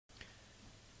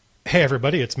Hey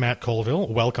everybody, it's Matt Colville.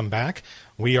 Welcome back.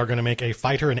 We are going to make a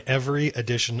fighter in every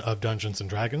edition of Dungeons &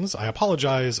 Dragons. I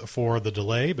apologize for the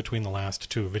delay between the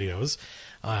last two videos.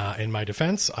 In my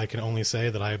defense, I can only say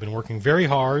that I have been working very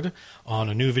hard on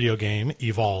a new video game,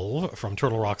 Evolve, from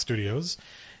Turtle Rock Studios.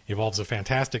 Evolve's a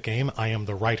fantastic game. I am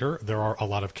the writer. There are a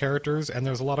lot of characters, and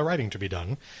there's a lot of writing to be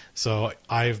done. So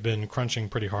I've been crunching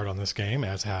pretty hard on this game,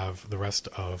 as have the rest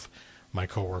of my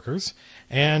coworkers.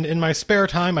 And in my spare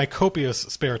time, my copious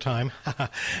spare time,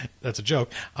 that's a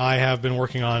joke, I have been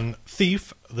working on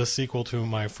Thief, the sequel to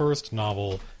my first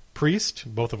novel,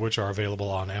 Priest, both of which are available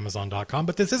on Amazon.com.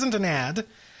 But this isn't an ad.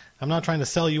 I'm not trying to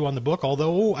sell you on the book,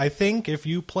 although I think if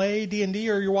you play D&D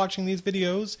or you're watching these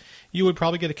videos, you would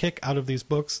probably get a kick out of these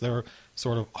books. They're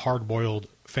sort of hard-boiled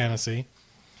fantasy.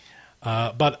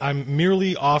 But I'm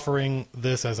merely offering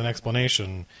this as an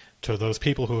explanation to those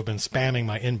people who have been spamming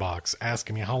my inbox,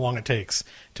 asking me how long it takes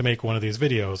to make one of these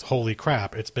videos. Holy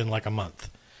crap, it's been like a month.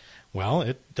 Well,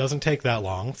 it doesn't take that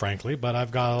long, frankly, but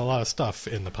I've got a lot of stuff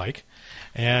in the pike.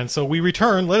 And so we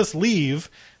return. Let us leave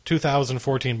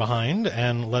 2014 behind,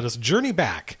 and let us journey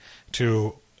back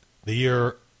to the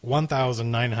year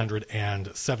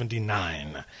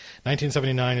 1979.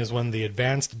 1979 is when the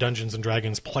Advanced Dungeons &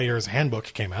 Dragons Player's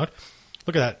Handbook came out.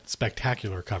 Look at that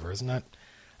spectacular cover, isn't that?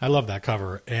 I love that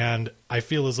cover, and I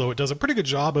feel as though it does a pretty good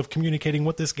job of communicating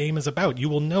what this game is about. You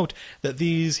will note that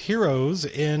these heroes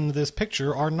in this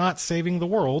picture are not saving the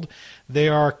world. They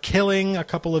are killing a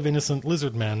couple of innocent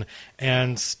lizard men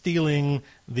and stealing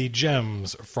the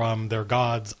gems from their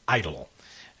god's idol.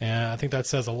 And I think that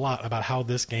says a lot about how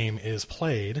this game is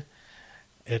played.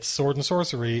 It's sword and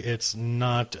sorcery. It's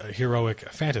not heroic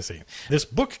fantasy. This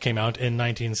book came out in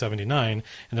 1979,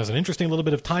 and there's an interesting little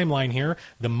bit of timeline here.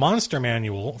 The Monster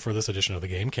Manual for this edition of the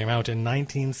game came out in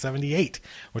 1978,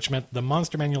 which meant the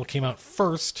Monster Manual came out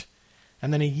first,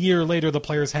 and then a year later the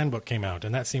Player's Handbook came out,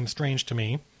 and that seems strange to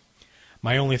me.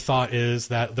 My only thought is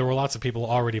that there were lots of people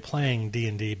already playing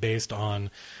D&D based on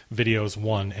videos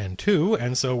 1 and 2,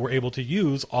 and so were able to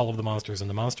use all of the monsters in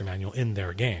the Monster Manual in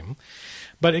their game.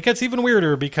 But it gets even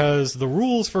weirder because the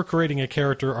rules for creating a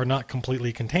character are not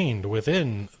completely contained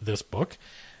within this book.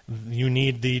 You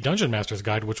need the Dungeon Master's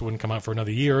Guide, which wouldn't come out for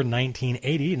another year,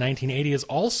 1980. 1980 is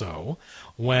also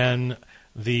when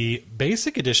the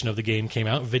basic edition of the game came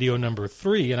out, video number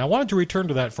 3, and I wanted to return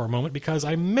to that for a moment because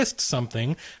I missed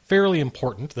something fairly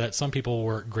important that some people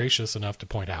were gracious enough to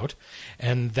point out,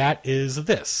 and that is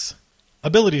this.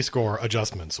 Ability score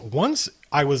adjustments. Once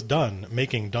I was done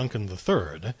making Duncan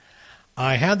III,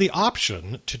 I had the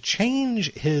option to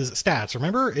change his stats.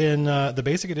 Remember, in the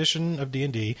basic edition of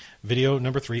D&D, video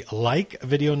number 3, like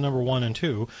video number 1 and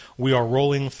 2, we are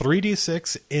rolling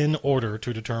 3d6 in order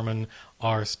to determine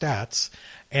our stats.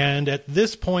 And at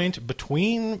this point,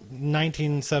 between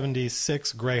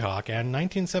 1976 Greyhawk and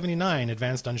 1979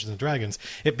 Advanced Dungeons & Dragons,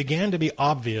 it began to be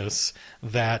obvious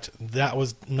that that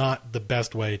was not the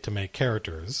best way to make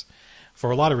characters, for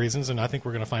a lot of reasons, and I think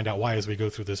we're going to find out why as we go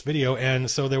through this video.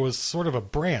 And so there was sort of a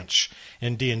branch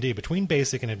in D&D between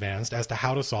Basic and Advanced as to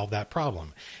how to solve that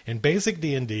problem. In Basic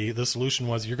D&D, the solution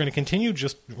was you're going to continue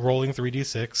just rolling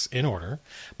 3d6 in order,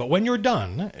 but when you're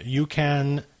done, you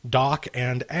can dock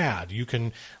and add. You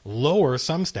can lower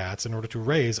some stats in order to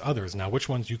raise others. Now, which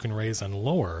ones you can raise and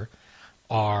lower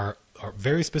are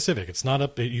very specific. It's not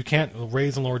up. You can't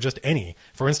raise and lower just any.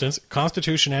 For instance,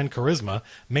 Constitution and Charisma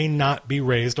may not be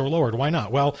raised or lowered. Why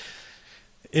not? Well,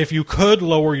 if you could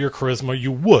lower your Charisma,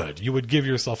 you would. You would give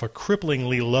yourself a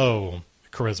cripplingly low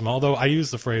Charisma, although I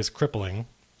use the phrase crippling,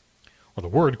 or the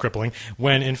word crippling,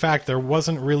 when in fact there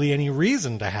wasn't really any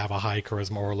reason to have a high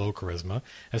Charisma or a low Charisma,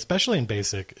 especially in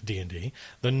basic D&D.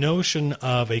 The notion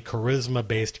of a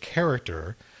Charisma-based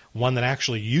character, one that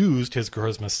actually used his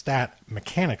Charisma stat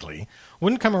mechanically,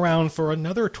 wouldn't come around for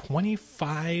another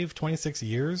 25, 26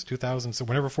 years, 2000, so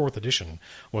whenever 4th edition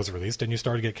was released, and you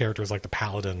started to get characters like the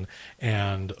Paladin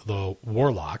and the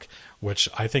Warlock, which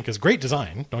I think is great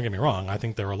design, don't get me wrong, I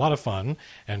think they're a lot of fun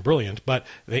and brilliant, but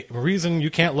the reason you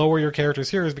can't lower your characters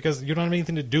here is because you don't have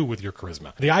anything to do with your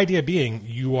Charisma. The idea being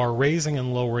you are raising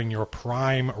and lowering your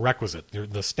prime requisite,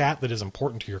 the stat that is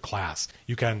important to your class.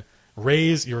 You can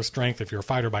raise your strength if you're a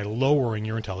fighter by lowering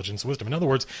your intelligence wisdom. In other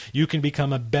words, you can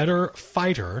become a better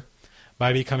fighter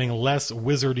by becoming less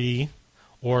wizardy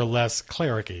or less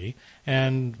cleric-y,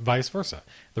 and vice versa.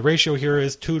 The ratio here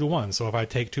is 2 to 1, so if I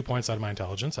take 2 points out of my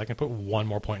intelligence, I can put 1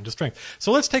 more point into strength.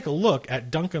 So let's take a look at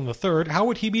Duncan III. How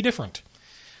would he be different?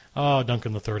 Oh,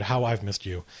 Duncan III, how I've missed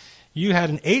you. You had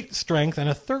an 8 strength and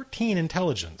a 13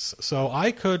 intelligence. So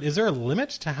I could... Is there a limit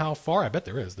to how far? I bet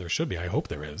there is. There should be. I hope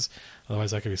there is.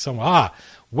 Otherwise, I could be somewhere...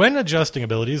 When adjusting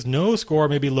abilities, no score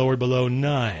may be lowered below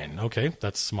 9. Okay,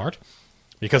 that's smart.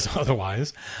 Because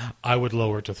otherwise, I would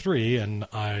lower to 3, and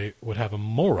I would have a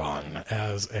moron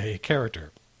as a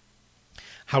character.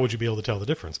 How would you be able to tell the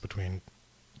difference between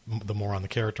the moron the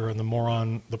character and the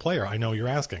moron the player? I know you're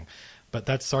asking. But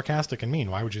that's sarcastic and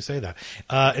mean. Why would you say that?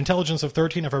 Intelligence of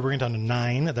 13, if I bring it down to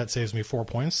 9, that saves me 4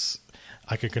 points.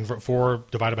 I could convert 4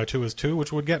 divided by 2 is 2,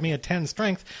 which would get me a 10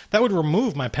 strength. That would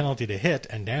remove my penalty to hit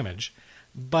and damage.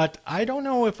 But I don't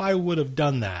know if I would have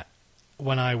done that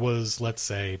when I was, let's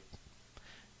say,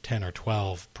 10 or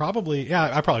 12. Probably,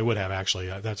 yeah, I probably would have, actually.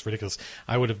 That's ridiculous.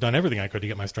 I would have done everything I could to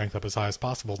get my strength up as high as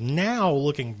possible. Now,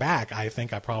 looking back, I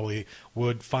think I probably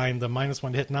would find the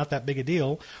 -1 to hit not that big a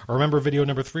deal. Or remember video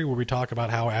number 3 where we talk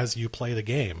about how as you play the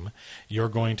game, you're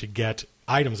going to get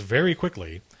items very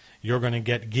quickly. You're going to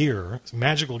get gear,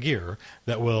 magical gear,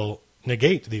 that will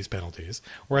negate these penalties,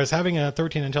 whereas having a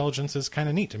 13 intelligence is kind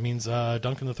of neat. It means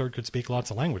Duncan IV could speak lots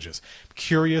of languages.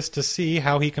 Curious to see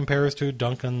how he compares to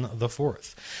Duncan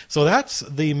IV. So that's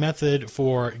the method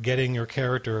for getting your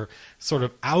character sort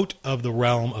of out of the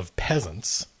realm of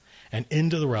peasants and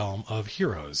into the realm of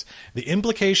heroes. The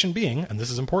implication being, and this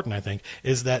is important I think,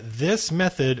 is that this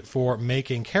method for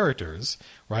making characters,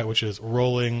 right, which is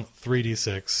rolling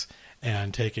 3d6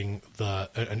 and taking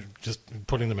and just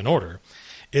putting them in order,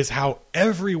 is how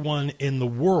everyone in the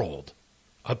world,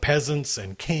 peasants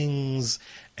and kings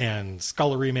and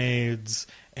scullery maids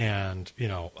and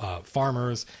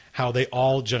farmers, how they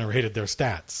all generated their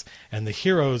stats. And the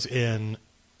heroes in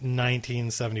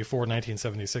 1974,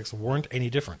 1976 weren't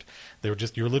any different. They were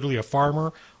just, you're literally a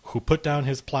farmer who put down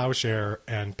his plowshare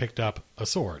and picked up a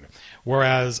sword.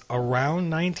 Whereas around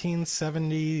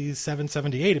 1977,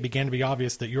 78, it began to be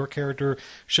obvious that your character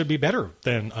should be better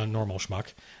than a normal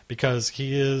schmuck because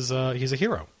he's a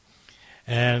hero.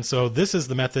 And so this is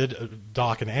the method,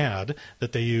 dock and add,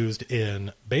 that they used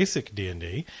in basic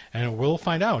D&D, and we'll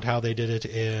find out how they did it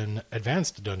in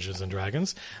advanced Dungeons and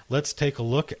Dragons. Let's take a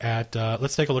look at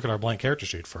our blank character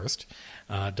sheet first.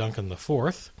 Duncan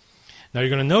IV. Now you're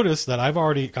going to notice that I've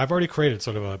already created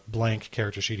sort of a blank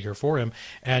character sheet here for him,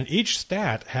 and each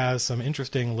stat has some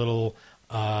interesting little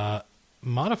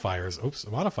modifiers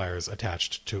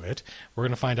attached to it. We're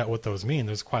going to find out what those mean.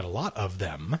 There's quite a lot of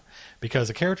them because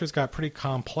the characters got pretty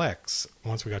complex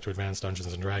once we got to Advanced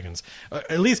Dungeons and Dragons,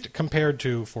 at least compared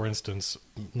to, for instance,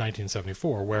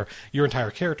 1974, where your entire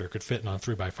character could fit in on a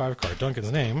 3x5 card.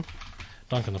 Duncan's name,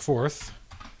 Duncan IV.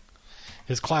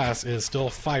 His class is still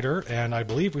fighter, and I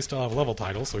believe we still have level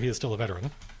titles, so he is still a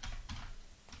veteran.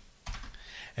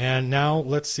 And now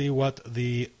let's see what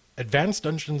the Advanced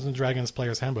Dungeons & Dragons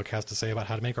Player's Handbook has to say about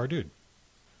how to make our dude.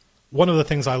 One of the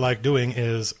things I like doing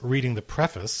is reading the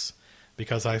preface,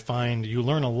 because I find you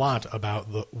learn a lot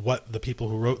about what the people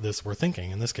who wrote this were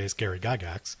thinking, in this case Gary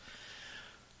Gygax,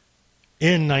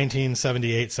 in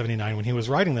 1978-79 when he was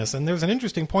writing this. And there's an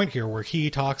interesting point here where he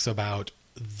talks about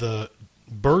the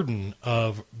burden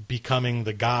of becoming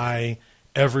the guy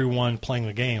everyone playing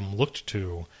the game looked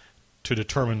to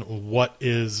determine what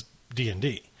is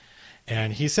D&D.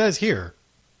 And he says here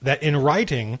that in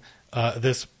writing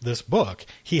this book,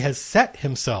 he has set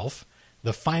himself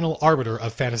the final arbiter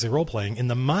of fantasy role-playing in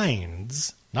the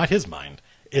minds, not his mind,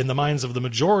 in the minds of the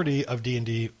majority of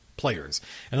D&D players.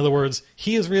 In other words,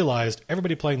 he has realized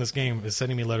everybody playing this game is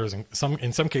sending me letters, and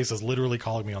in some cases literally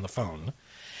calling me on the phone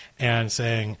and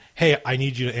saying, hey, I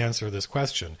need you to answer this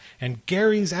question. And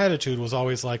Gary's attitude was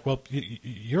always like, well,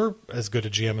 you're as good a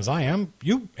GM as I am.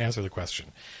 You answer the question.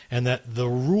 And that the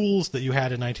rules that you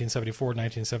had in 1974,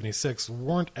 1976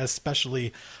 weren't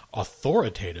especially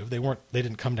authoritative. They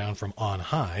didn't come down from on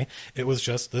high. It was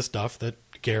just the stuff that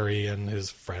Gary and his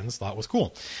friends thought was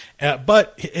cool.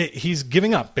 But he's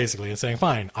giving up, basically, and saying,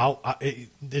 fine,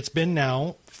 it's been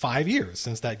now 5 years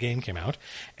since that game came out,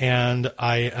 and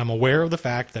I am aware of the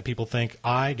fact that people think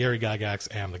I, Gary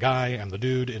Gygax, am the guy, am the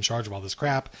dude in charge of all this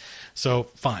crap, so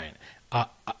fine.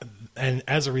 And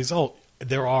as a result,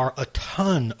 there are a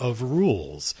ton of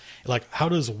rules. Like, how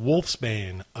does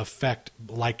Wolfsbane affect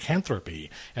lycanthropy?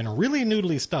 And really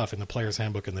noodly stuff in the Player's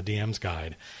Handbook and the DM's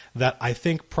Guide that I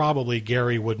think probably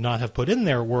Gary would not have put in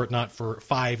there were it not for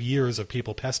 5 years of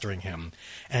people pestering him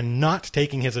and not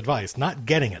taking his advice, not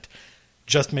getting it.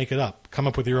 Just make it up. Come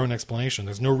up with your own explanation.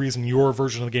 There's no reason your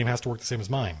version of the game has to work the same as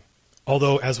mine.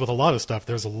 Although, as with a lot of stuff,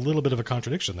 there's a little bit of a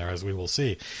contradiction there, as we will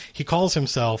see. He calls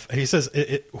himself, he says,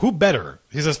 who better?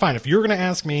 He says, fine, if you're going to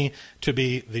ask me to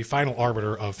be the final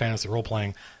arbiter of fantasy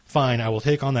role-playing, fine, I will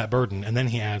take on that burden. And then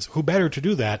he adds, who better to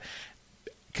do that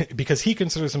because he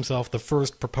considers himself the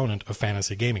first proponent of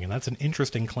fantasy gaming, and that's an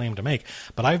interesting claim to make.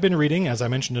 But I've been reading, as I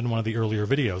mentioned in one of the earlier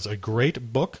videos, a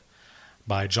great book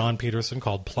by John Peterson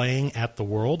called Playing at the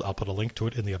World. I'll put a link to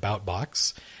it in the About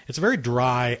box. It's a very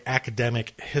dry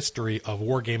academic history of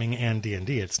wargaming and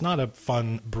D&D. It's not a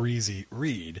fun, breezy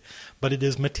read, but it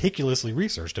is meticulously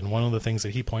researched. And one of the things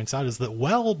that he points out is that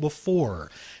well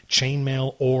before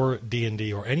chainmail or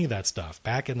D&D or any of that stuff,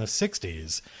 back in the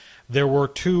 60s, there were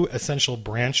two essential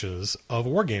branches of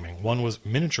wargaming. One was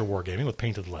miniature wargaming with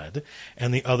painted lead,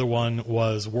 and the other one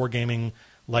was wargaming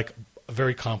like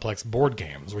very complex board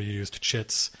games where you used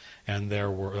chits, and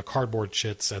there were cardboard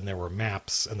chits, and there were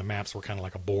maps, and the maps were kind of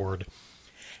like a board.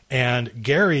 And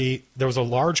Gary, there was a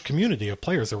large community of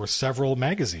players. There were several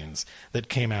magazines that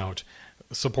came out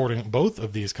supporting both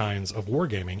of these kinds of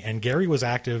wargaming, and Gary was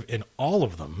active in all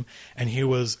of them, and he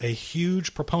was a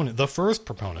huge proponent, the first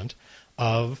proponent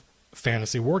of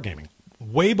fantasy wargaming.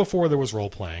 Way before there was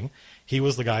role-playing, he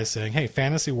was the guy saying, hey,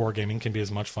 fantasy wargaming can be as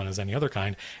much fun as any other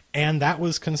kind, and that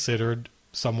was considered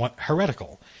somewhat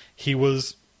heretical. He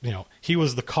was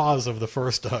the cause of the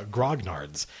first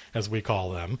grognards, as we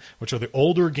call them, which are the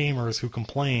older gamers who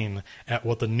complain at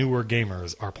what the newer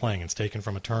gamers are playing. It's taken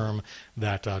from a term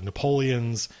that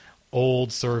Napoleon's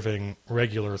old-serving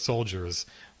regular soldiers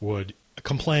would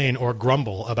complain or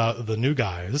grumble about the new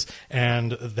guys,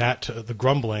 and that the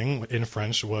grumbling in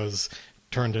French was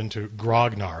turned into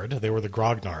grognard. They were the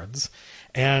grognards.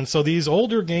 And so these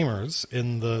older gamers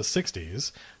in the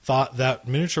 60s thought that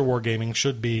miniature wargaming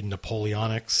should be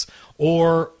Napoleonics,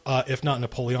 or if not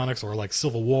Napoleonics or like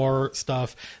Civil War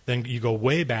stuff, then you go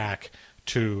way back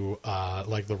to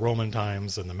like the Roman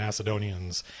times and the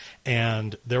Macedonians,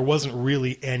 and there wasn't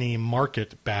really any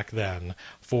market back then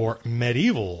for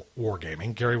medieval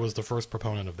wargaming. Gary was the first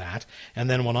proponent of that, and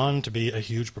then went on to be a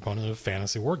huge proponent of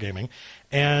fantasy wargaming,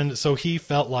 and so he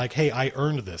felt like, hey, I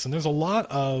earned this. And there's a lot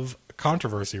of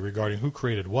controversy regarding who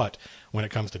created what when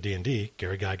it comes to D&D,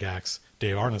 Gary Gygax,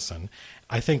 Dave Arneson.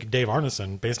 I think Dave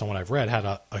Arneson, based on what I've read, had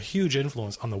a huge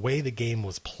influence on the way the game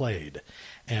was played.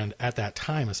 And at that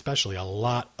time especially, a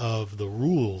lot of the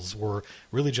rules were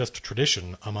really just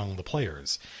tradition among the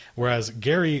players. Whereas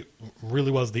Gary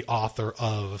really was the author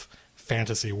of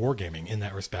fantasy wargaming in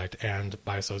that respect, and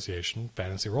by association,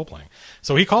 fantasy role-playing.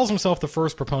 So he calls himself the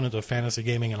first proponent of fantasy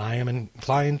gaming, and I am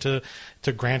inclined to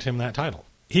grant him that title.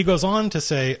 He goes on to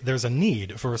say there's a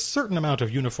need for a certain amount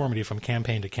of uniformity from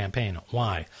campaign to campaign.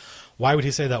 Why? Why would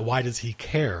he say that? Why does he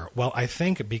care? Well, I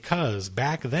think because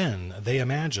back then they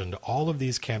imagined all of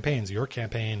these campaigns, your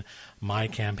campaign, my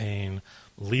campaign,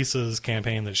 Lisa's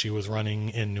campaign that she was running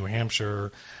in New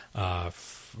Hampshire,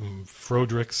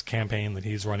 Froderick's campaign that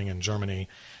he's running in Germany,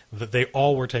 that they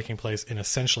all were taking place in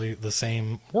essentially the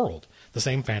same world, the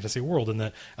same fantasy world, and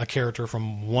that a character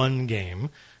from one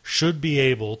game should be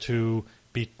able to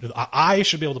I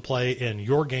should be able to play in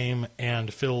your game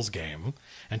and Phil's game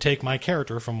and take my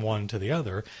character from one to the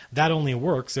other. That only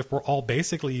works if we're all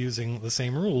basically using the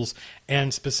same rules.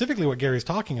 And specifically what Gary's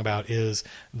talking about is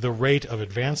the rate of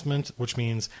advancement, which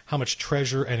means how much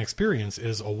treasure and experience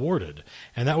is awarded.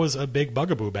 And that was a big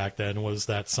bugaboo back then, was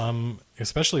that some,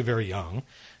 especially very young,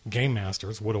 game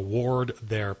masters would award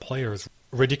their players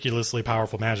ridiculously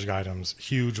powerful magic items,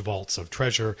 huge vaults of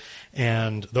treasure,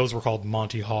 and those were called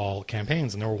Monty Hall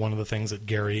campaigns, and they were one of the things that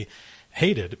Gary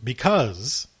hated,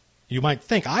 because you might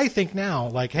think, I think now,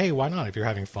 like, hey, why not? If you're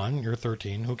having fun, you're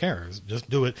 13, who cares? Just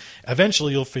do it.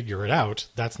 Eventually you'll figure it out.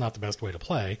 That's not the best way to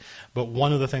play. But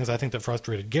one of the things I think that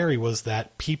frustrated Gary was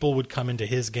that people would come into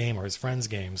his game or his friends'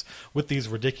 games with these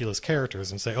ridiculous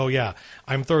characters and say, oh yeah,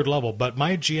 I'm third level, but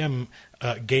my GM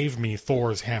gave me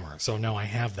Thor's hammer, so now I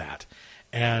have that.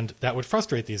 And that would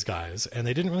frustrate these guys, and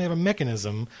they didn't really have a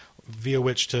mechanism via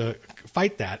which to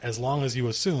fight that, as long as you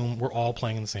assume we're all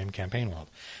playing in the same campaign world.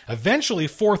 Eventually,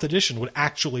 4th edition would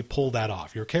actually pull that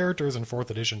off. Your characters in 4th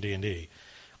edition D&D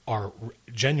are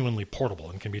genuinely portable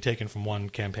and can be taken from one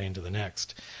campaign to the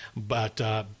next. But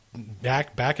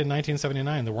back in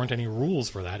 1979, there weren't any rules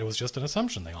for that. It was just an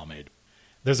assumption they all made.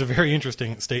 There's a very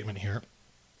interesting statement here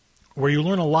where you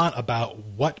learn a lot about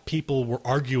what people were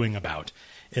arguing about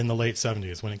in the late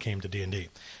 70s when it came to D&D.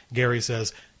 Gary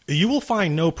says, you will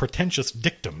find no pretentious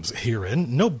dictums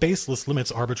herein, no baseless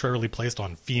limits arbitrarily placed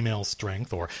on female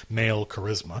strength or male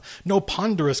charisma, no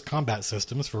ponderous combat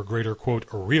systems for greater, quote,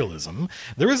 realism.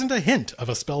 There isn't a hint of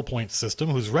a spell point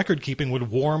system whose record-keeping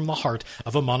would warm the heart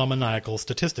of a monomaniacal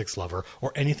statistics lover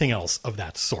or anything else of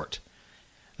that sort.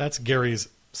 That's Gary's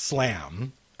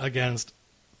slam against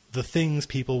the things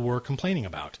people were complaining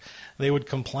about. They would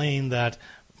complain that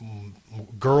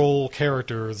girl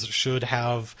characters should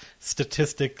have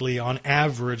statistically on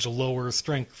average lower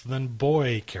strength than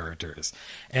boy characters.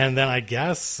 And then I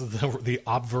guess the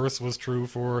obverse was true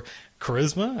for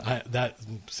charisma. That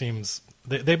seems,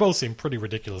 they both seem pretty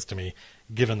ridiculous to me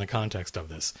given the context of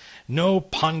this. No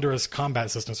ponderous combat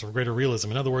systems for greater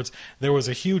realism. In other words, there was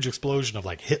a huge explosion of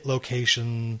like hit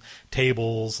location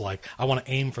tables, like I want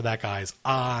to aim for that guy's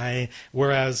eye,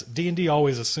 whereas D&D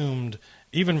always assumed,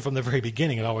 even from the very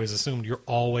beginning, it always assumed you're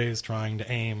always trying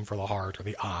to aim for the heart or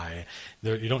the eye.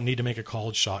 You don't need to make a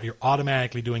called shot. You're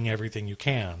automatically doing everything you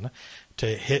can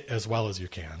to hit as well as you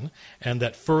can, and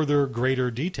that further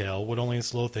greater detail would only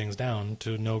slow things down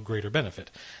to no greater benefit.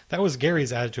 That was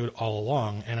Gary's attitude all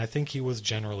along, and I think he was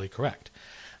generally correct.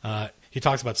 He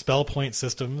talks about spell point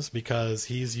systems because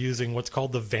he's using what's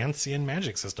called the Vancian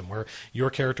magic system, where your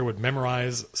character would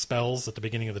memorize spells at the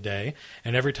beginning of the day,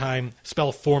 and every time,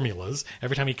 spell formulas,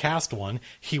 every time he cast one,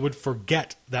 he would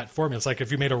forget that formula. It's like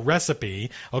if you made a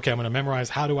recipe, okay, I'm going to memorize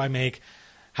how do I make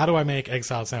egg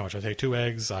salad sandwich? I take 2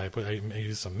 eggs, I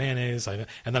use some mayonnaise, and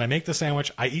then I make the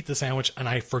sandwich, I eat the sandwich, and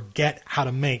I forget how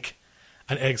to make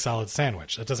an egg salad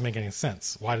sandwich. That doesn't make any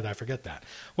sense. Why did I forget that?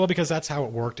 Well, because that's how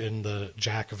it worked in the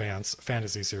Jack Vance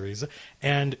fantasy series,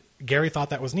 and Gary thought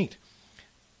that was neat.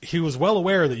 He was well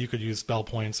aware that you could use spell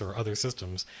points or other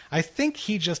systems. I think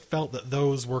he just felt that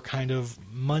those were kind of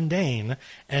mundane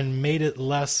and made it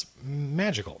less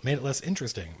magical, made it less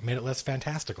interesting, made it less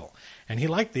fantastical. And he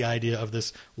liked the idea of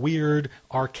this weird,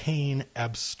 arcane,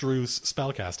 abstruse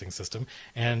spellcasting system,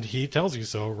 and he tells you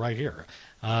so right here.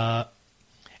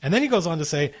 And then he goes on to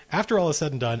say, after all is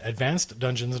said and done, Advanced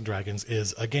Dungeons & Dragons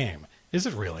is a game. Is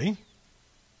it really?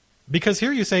 Because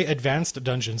here you say Advanced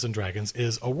Dungeons & Dragons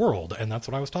is a world, and that's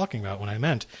what I was talking about when I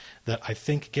meant that I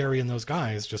think Gary and those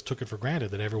guys just took it for granted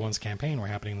that everyone's campaign were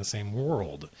happening in the same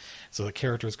world, so the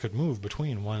characters could move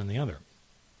between one and the other.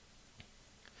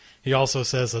 He also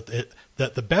says that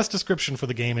the best description for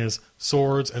the game is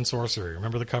swords and sorcery.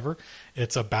 Remember the cover?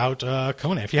 It's about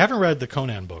Conan. If you haven't read the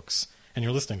Conan books, and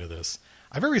you're listening to this,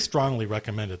 I very strongly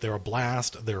recommend it. They're a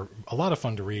blast. They're a lot of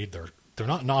fun to read. They're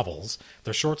not novels.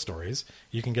 They're short stories.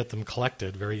 You can get them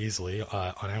collected very easily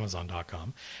on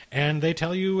Amazon.com. And they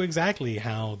tell you exactly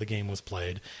how the game was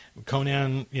played.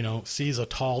 Conan, sees a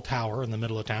tall tower in the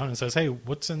middle of town and says, hey,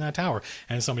 what's in that tower?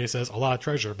 And somebody says, a lot of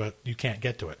treasure, but you can't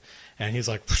get to it. And he's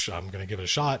like, I'm going to give it a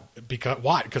shot.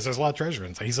 Why? Because there's a lot of treasure.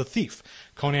 And so he's a thief.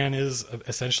 Conan is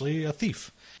essentially a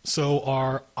thief. So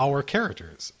are our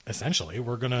characters. Essentially,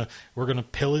 we're gonna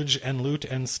pillage and loot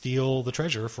and steal the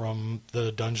treasure from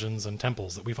the dungeons and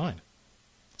temples that we find.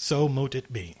 So mote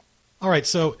it be. All right,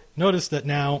 so notice that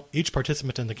now each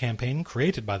participant in the campaign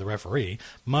created by the referee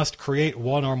must create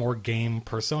one or more game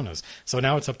personas. So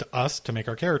now it's up to us to make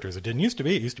our characters. It didn't used to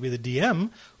be. It used to be the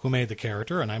DM who made the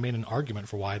character, and I made an argument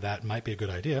for why that might be a good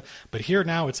idea. But here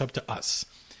now it's up to us.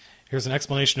 Here's an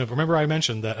explanation of, remember I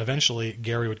mentioned that eventually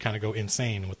Gary would kind of go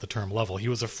insane with the term level. He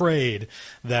was afraid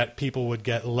that people would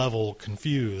get level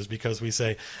confused because we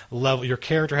say level, your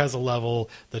character has a level,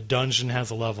 the dungeon has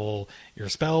a level, your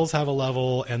spells have a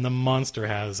level, and the monster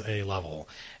has a level.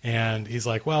 And he's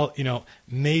like, well,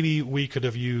 maybe we could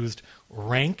have used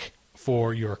rank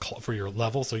for your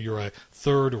level, so you're a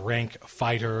 3rd rank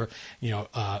fighter,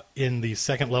 in the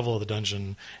 2nd level of the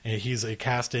dungeon, and he's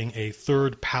casting a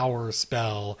 3rd power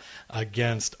spell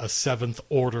against a 7th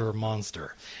order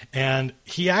monster. And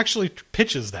he actually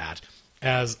pitches that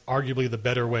as arguably the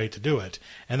better way to do it,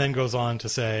 and then goes on to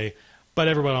say, but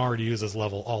everyone already uses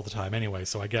level all the time anyway,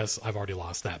 so I guess I've already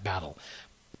lost that battle.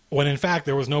 When in fact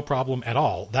there was no problem at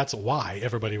all. That's why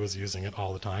everybody was using it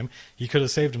all the time. He could have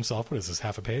saved himself, what is this,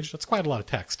 half a page? That's quite a lot of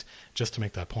text just to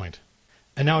make that point.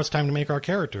 And now it's time to make our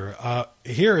character.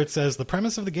 Here it says the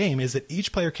premise of the game is that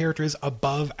each player character is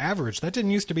above average. That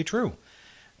didn't used to be true.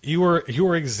 You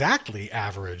were exactly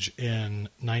average in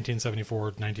 1974,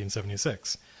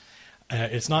 1976.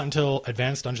 It's not until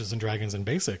Advanced Dungeons & Dragons and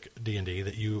Basic D&D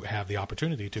that you have the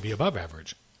opportunity to be above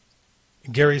average.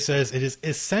 Gary says it is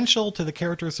essential to the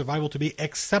character's survival to be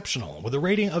exceptional, with a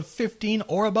rating of 15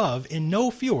 or above in no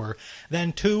fewer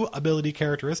than 2 ability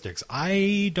characteristics.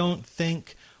 I don't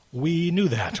think we knew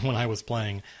that when I was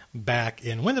playing back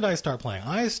in... When did I start playing?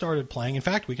 I started playing... In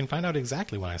fact, we can find out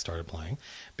exactly when I started playing,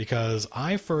 because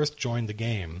I first joined the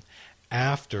game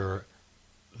after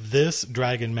this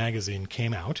Dragon magazine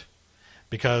came out,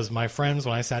 because my friends,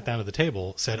 when I sat down at the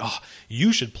table, said, oh,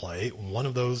 you should play one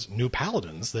of those new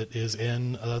paladins that is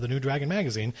in the new Dragon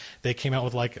magazine. They came out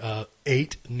with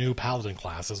 8 new paladin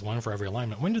classes, one for every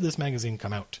alignment. When did this magazine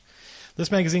come out? This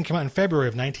magazine came out in February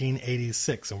of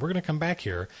 1986, and we're going to come back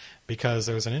here because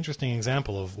there's an interesting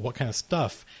example of what kind of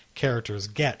stuff characters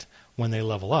get when they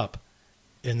level up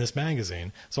in this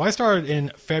magazine. So I started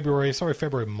in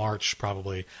March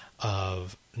probably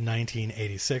of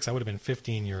 1986. I would have been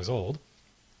 15 years old.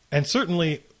 And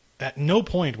certainly at no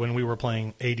point when we were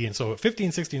playing AD&D, so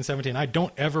 15, 16, 17, I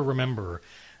don't ever remember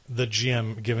the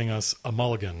GM giving us a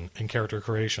mulligan in character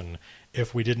creation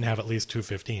if we didn't have at least two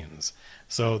 15s.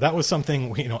 So that was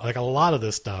something, like a lot of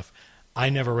this stuff I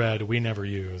never read, we never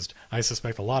used. I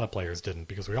suspect a lot of players didn't,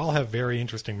 because we all have very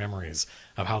interesting memories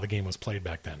of how the game was played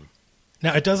back then.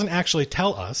 Now, it doesn't actually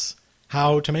tell us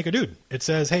how to make a dude. It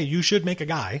says, hey, you should make a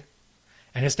guy,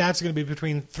 and his stats are going to be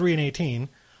between 3 and 18.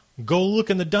 Go look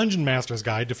in the Dungeon Master's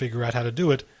Guide to figure out how to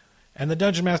do it. And the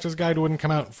Dungeon Master's Guide wouldn't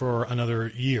come out for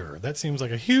another year. That seems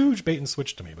like a huge bait and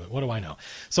switch to me, but what do I know?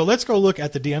 So let's go look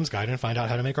at the DM's Guide and find out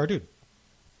how to make our dude.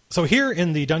 So here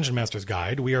in the Dungeon Master's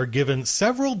Guide, we are given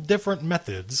several different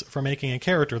methods for making a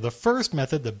character. The first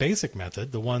method, the basic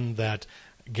method, the one that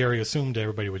Gary assumed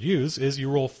everybody would use, is you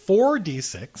roll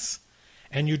 4d6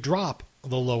 and you drop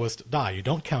the lowest die. You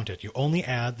don't count it. You only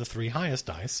add the 3 highest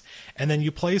dice, and then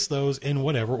you place those in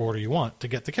whatever order you want to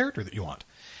get the character that you want.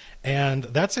 And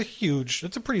that's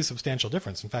a pretty substantial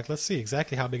difference. In fact, let's see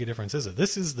exactly how big a difference is it.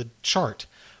 This is the chart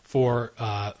for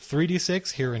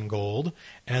 3d6 here in gold,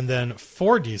 and then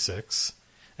 4d6.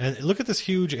 And look at this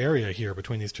huge area here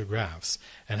between these two graphs,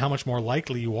 and how much more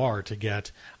likely you are to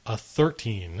get a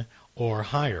 13 or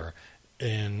higher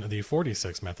in the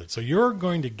 4d6 method. So you're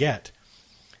going to get,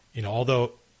 you're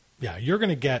going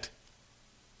to get,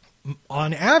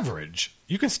 on average,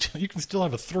 you can still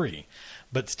have a 3.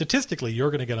 But statistically, you're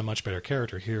going to get a much better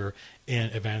character here in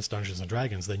Advanced Dungeons &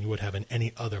 Dragons than you would have in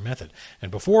any other method.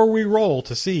 And before we roll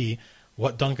to see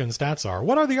what Duncan's stats are,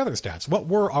 what are the other stats? What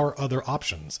were our other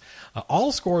options?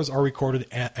 All scores are recorded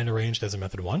and arranged as a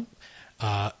Method 1.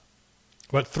 But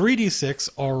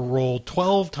 3d6 are rolled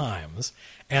 12 times,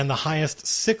 and the highest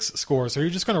 6 scores. So you're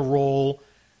just going to roll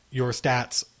your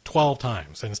stats 12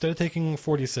 times. And instead of taking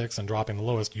 4d6 and dropping the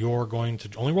lowest, you're going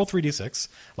to only roll 3d6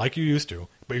 like you used to,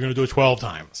 but you're going to do it 12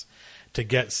 times to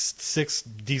get 6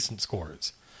 decent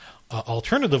scores.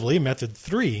 Alternatively, method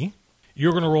 3,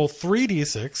 you're going to roll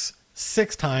 3d6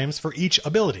 6 times for each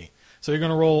ability. So you're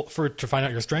going to roll, to find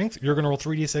out your strength, you're going to roll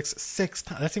 3d6 6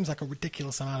 times. That seems like a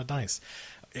ridiculous amount of dice.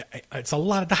 It's a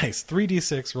lot of dice.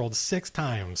 3d6 rolled 6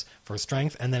 times for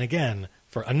strength, and then again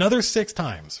for another 6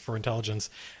 times for intelligence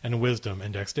and wisdom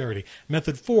and dexterity.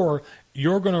 Method 4,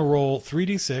 you're going to roll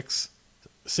 3d6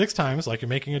 6 times, like you're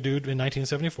making a dude in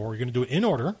 1974. You're going to do it in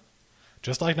order,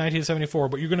 just like 1974,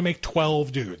 but you're going to make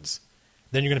 12 dudes.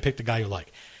 Then you're going to pick the guy you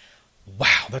like.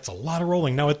 Wow, that's a lot of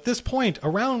rolling. Now, at this point,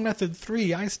 around Method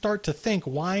 3, I start to think,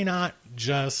 why not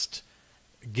just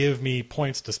give me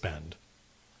points to spend?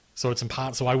 So it's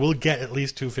impossible. So I will get at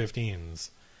least 2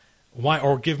 15s. Why?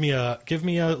 Or give me a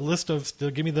list of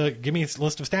give me a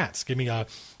list of stats. Give me a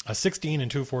 16 and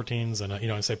 2 14s, and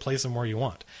and say place them where you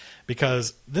want,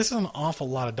 because this is an awful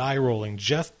lot of die rolling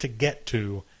just to get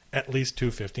to at least 2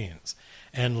 15s.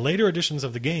 And later editions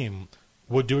of the game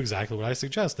would do exactly what I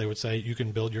suggest. They would say you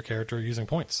can build your character using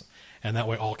points, and that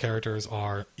way all characters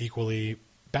are equally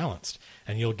balanced,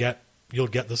 and you'll get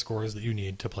the scores that you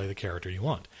need to play the character you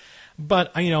want.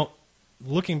 But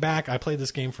looking back, I played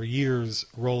this game for years,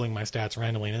 rolling my stats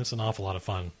randomly, and it's an awful lot of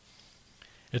fun.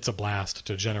 It's a blast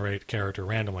to generate character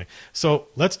randomly. So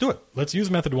let's do it. Let's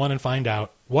use Method 1 and find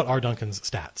out what are Duncan's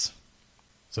stats.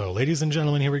 So ladies and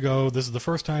gentlemen, here we go. This is the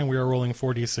first time we are rolling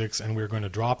 4d6, and we're going to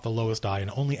drop the lowest die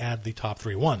and only add the top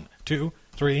 3. 1, 2,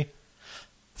 3,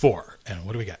 4. And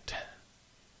what do we get?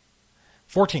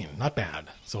 14. Not bad.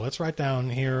 So let's write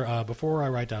down here, before I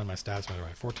write down my stats, I'm going to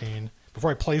write 14. Before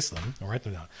I place them, I'll write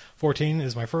them down. 14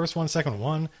 is my first one, second one,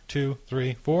 1, 2,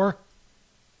 3, 4.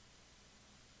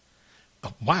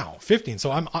 Oh, wow, 15.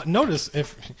 So notice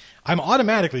if I'm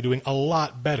automatically doing a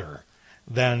lot better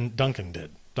than Duncan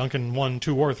did. Duncan 1,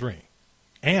 2, or 3.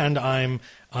 And I'm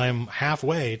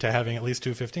halfway to having at least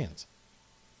 2 15s.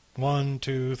 1,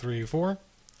 2, 3, 4.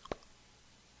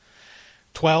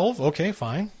 12, okay,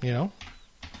 fine,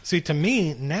 See, to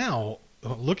me, now,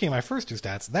 looking at my first 2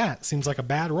 stats, that seems like a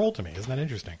bad roll to me. Isn't that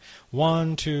interesting?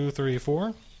 1, 2, 3,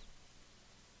 4.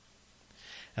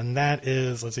 And that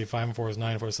is, let's see, 5 and 4 is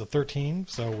 9 and 4 is 13.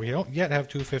 So we don't yet have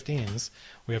 2 15s.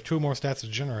 We have 2 more stats to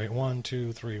generate. 1,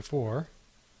 2, 3, 4.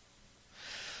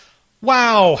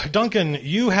 Wow, Duncan,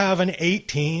 you have an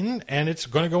 18, and it's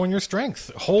going to go in your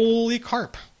strength. Holy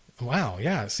carp. Wow,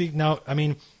 yeah. See, now,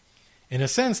 in a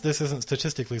sense, this isn't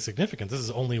statistically significant. This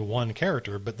is only one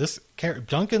character, but this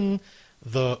Duncan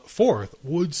the Fourth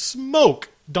would smoke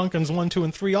Duncan's 1, 2,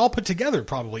 and 3 all put together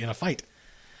probably in a fight.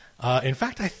 In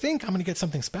fact, I think I'm going to get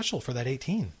something special for that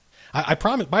 18. I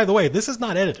promise. By the way, this is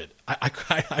not edited. I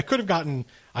could have gotten.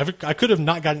 I could have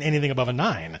not gotten anything above a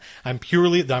 9. I'm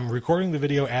recording the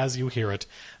video as you hear it.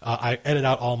 I edit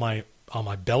out all my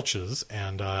belches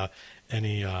and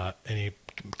any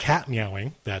cat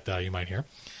meowing that you might hear.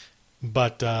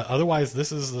 But otherwise,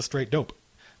 this is the straight dope.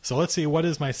 So let's see, what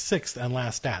is my 6th and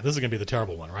last stat? This is going to be the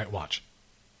terrible one, right? Watch.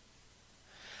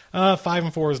 5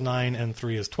 and 4 is 9, and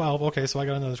 3 is 12. Okay, so I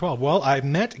got another 12. Well, I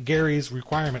met Gary's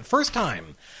requirement. First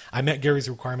time I met Gary's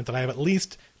requirement that I have at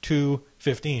least 2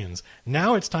 15s.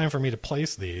 Now it's time for me to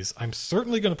place these. I'm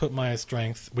certainly going to put my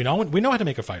strength. We know how to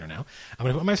make a fighter now. I'm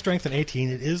going to put my strength at 18.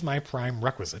 It is my prime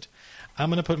requisite. I'm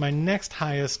going to put my next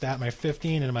highest stat, my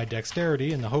 15, into my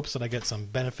dexterity in the hopes that I get some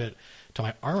benefit to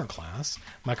my armor class.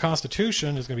 My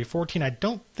constitution is going to be 14. I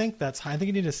don't think that's high. I think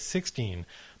you need a 16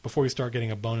 before you start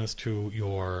getting a bonus to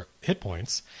your hit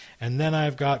points. And then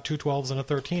I've got 2 12s and a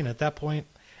 13. At that point,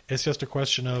 it's just a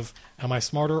question of, am I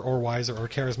smarter or wiser or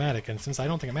charismatic? And since I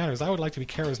don't think it matters, I would like to be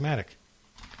charismatic.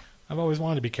 I've always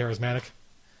wanted to be charismatic.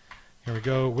 Here we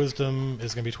go. Wisdom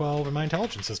is going to be 12, and my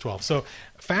intelligence is 12. So,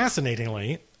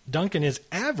 fascinatingly, Duncan is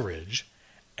average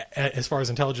as far as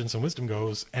intelligence and wisdom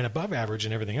goes, and above average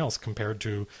in everything else compared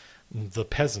to the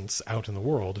peasants out in the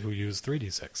world who use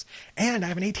 3d6. And I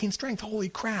have an 18 strength. Holy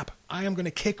crap. I am going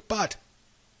to kick butt.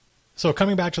 So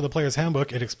coming back to the player's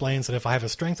handbook, it explains that if I have a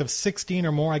strength of 16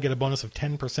 or more, I get a bonus of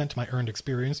 10% to my earned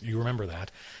experience. You remember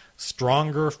that.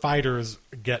 Stronger fighters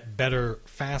get better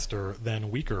faster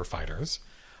than weaker fighters,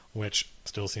 which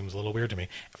still seems a little weird to me.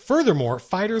 Furthermore,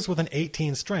 fighters with an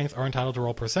 18 strength are entitled to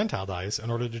roll percentile dice in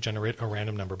order to generate a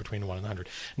random number between 1 and 100.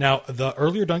 Now, the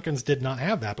earlier Duncans did not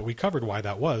have that, but we covered why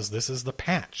that was. This is the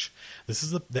patch. This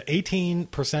is the 18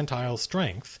 percentile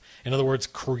strength. In other words,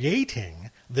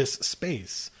 creating this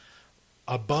space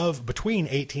between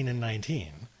 18 and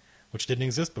 19, which didn't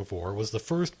exist before, was the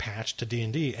first patch to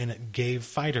D&D, and it gave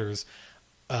fighters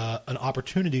an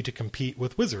opportunity to compete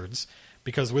with wizards,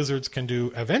 because wizards can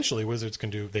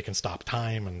stop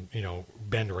time and,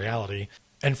 bend reality.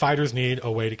 And fighters need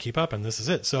a way to keep up, and this is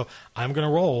it. So I'm going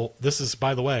to roll. This is,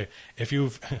 by the way, if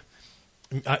you've...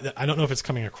 I don't know if it's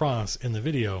coming across in the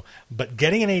video, but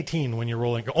getting an 18 when you're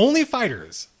rolling... Only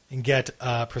fighters get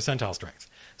percentile strength.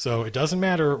 So it doesn't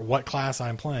matter what class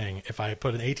I'm playing. If I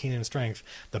put an 18 in strength,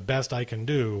 the best I can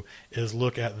do is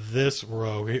look at this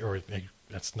row, or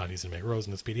that's not easy to make rows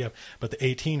in this PDF, but the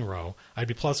 18 row, I'd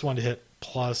be +1 to hit,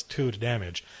 +2 to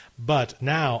damage. But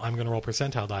now I'm going to roll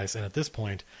percentile dice, and at this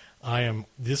point,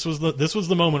 this was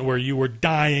the moment where you were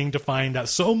dying to find out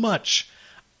so much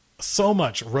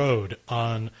road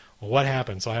on what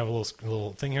happened. So I have a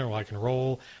little thing here where I can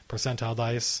roll percentile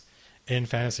dice in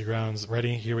Fantasy Grounds.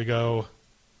 Ready? Here we go.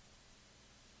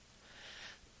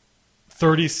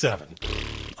 37.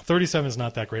 37 is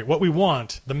not that great. What we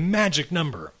want, the magic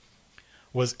number,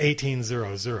 was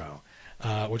 1800,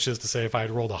 which is to say if I had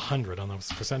rolled 100 on those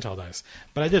percentile dice.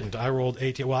 But I didn't. I rolled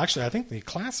 18. Well, actually, I think the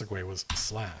classic way was /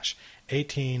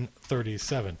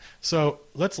 1837. So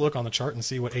let's look on the chart and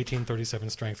see what 1837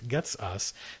 strength gets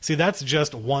us. See, that's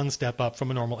just one step up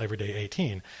from a normal everyday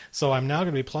 18. So I'm now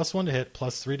going to be +1 to hit,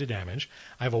 +3 to damage.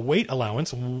 I have a weight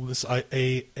allowance.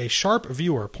 A sharp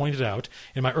viewer pointed out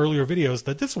in my earlier videos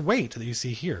that this weight that you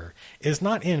see here is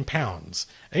not in pounds.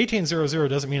 1800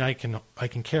 doesn't mean I can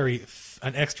carry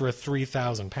an extra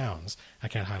 3,000 pounds. I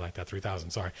can't highlight that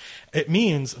 3,000, sorry. It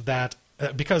means that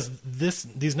because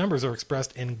these numbers are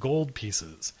expressed in gold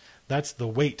pieces. That's the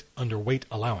weight under weight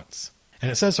allowance. And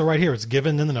it says so right here. It's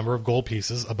given in the number of gold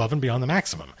pieces above and beyond the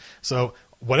maximum. So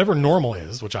whatever normal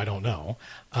is, which I don't know,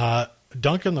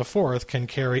 Duncan IV can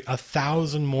carry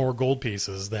 1,000 more gold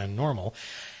pieces than normal.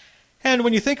 And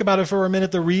when you think about it for a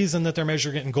minute, the reason that they're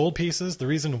measuring it in gold pieces, the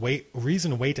reason weight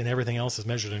and everything else is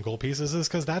measured in gold pieces is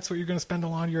because that's what you're going to spend a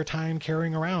lot of your time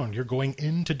carrying around. You're going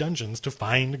into dungeons to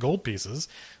find gold pieces.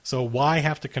 So why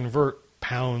have to convert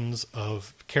pounds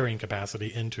of carrying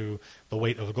capacity into the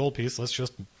weight of a gold piece? Let's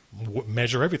just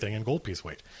measure everything in gold piece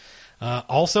weight.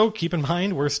 Also, keep in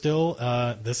mind, we're still,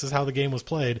 this is how the game was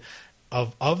played.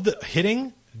 Of the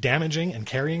hitting, damaging, and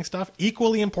carrying stuff,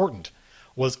 equally important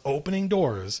was opening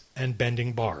doors and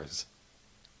bending bars.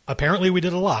 Apparently we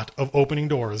did a lot of opening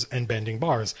doors and bending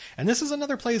bars. And this is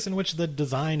another place in which the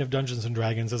design of Dungeons &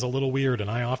 Dragons is a little weird,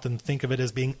 and I often think of it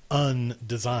as being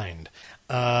undesigned.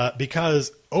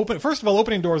 Because, first of all,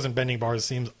 opening doors and bending bars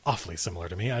seems awfully similar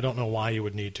to me. I don't know why you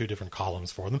would need 2 different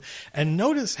columns for them. And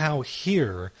notice how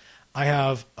here I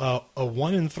have a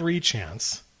 1 in 3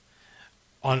 chance,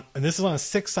 and this is on a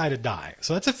 6-sided die.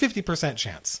 So that's a 50%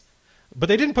 chance. But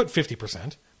they didn't put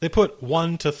 50%. They put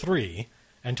 1 to 3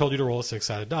 and told you to roll a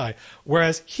 6-sided die.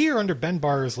 Whereas here under Ben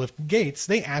Barr's Lift Gates,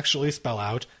 they actually spell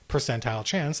out percentile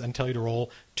chance and tell you to roll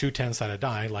 2 10-sided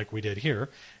die like we did here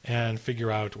and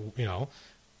figure out,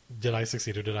 did I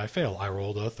succeed or did I fail? I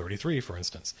rolled a 33, for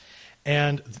instance.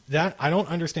 And that I don't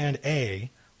understand,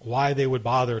 why they would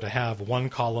bother to have one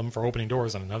column for opening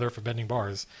doors and another for bending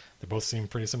bars. They both seem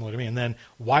pretty similar to me. And then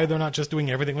why they're not just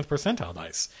doing everything with percentile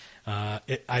dice.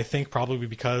 I think probably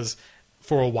because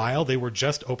for a while they were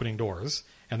just opening doors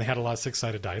and they had a lot of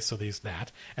 6-sided dice, so they used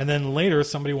that. And then later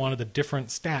somebody wanted a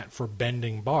different stat for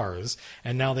bending bars,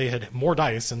 and now they had more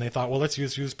dice, and they thought, well, let's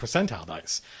use percentile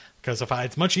dice. Because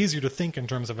it's much easier to think in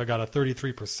terms of I got a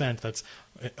 33%, that's,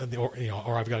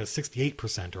 or I've got a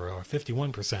 68% or a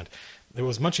 51%. It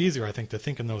was much easier, I think, to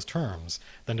think in those terms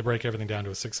than to break everything down to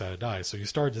a 6-sided die. So you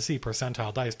started to see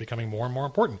percentile dice becoming more and more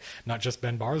important, not just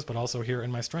bend bars, but also here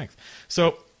in my strength.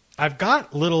 So I've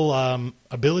got little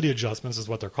ability adjustments, is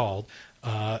what they're called,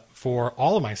 for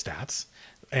all of my stats.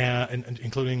 And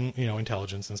including,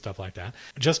 intelligence and stuff like that.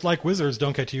 Just like wizards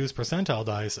don't get to use percentile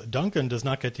dice, Duncan does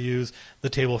not get to use the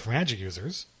table for magic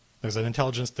users. There's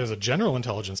a general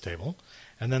intelligence table,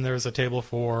 and then there's a table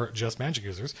for just magic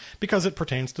users because it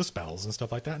pertains to spells and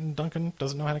stuff like that, and Duncan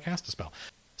doesn't know how to cast a spell.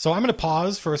 So I'm going to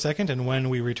pause for a second, and when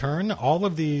we return, all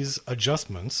of these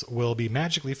adjustments will be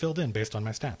magically filled in based on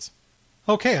my stats.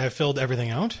 Okay, I've filled everything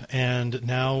out, and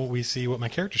now we see what my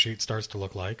character sheet starts to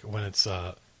look like when it's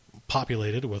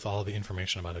populated with all the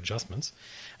information about adjustments.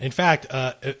 In fact,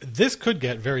 this could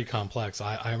get very complex.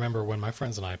 I remember when my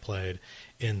friends and I played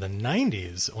in the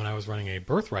 90s when I was running a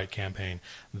Birthright campaign,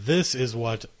 this is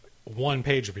what one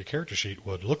page of your character sheet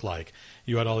would look like.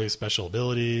 You had all these special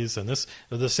abilities, and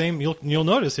the same. You'll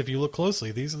notice if you look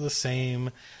closely, these are the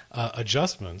same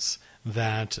adjustments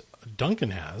that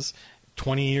Duncan has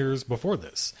 20 years before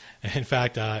this. In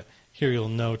fact, here you'll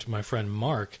note my friend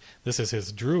Mark. This is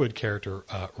his druid character,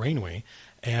 Rainway,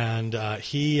 and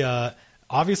he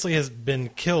obviously has been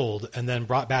killed and then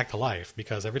brought back to life,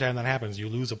 because every time that happens, you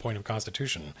lose a point of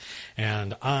constitution.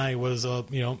 And I was a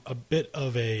bit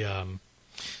of a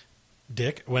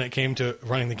dick when it came to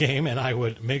running the game, and I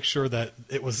would make sure that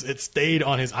it stayed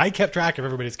on his. I kept track of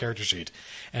everybody's character sheet,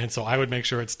 and so I would make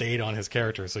sure it stayed on his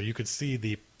character, so you could see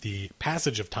the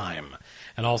passage of time,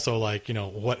 and also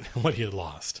what he had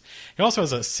lost. He also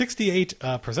has a 68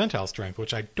 percentile strength,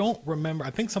 which I don't remember.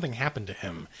 I think something happened to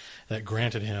him that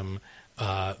granted him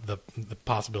the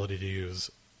possibility to use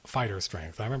fighter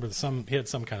strength. I remember he had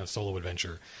some kind of solo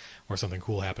adventure where something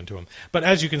cool happened to him. But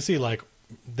as you can see,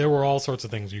 there were all sorts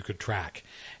of things you could track,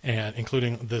 and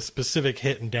including the specific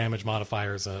hit and damage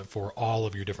modifiers for all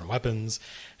of your different weapons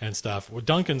and stuff. Well,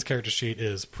 Duncan's character sheet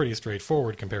is pretty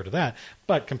straightforward compared to that,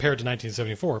 but compared to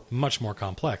 1974, much more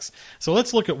complex. So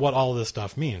let's look at what all of this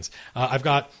stuff means.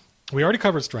 We already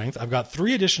covered strength. I've got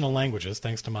 3 additional languages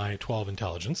thanks to my 12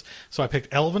 intelligence. So I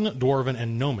picked Elven, Dwarven,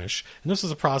 and Gnomish. And this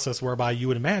is a process whereby you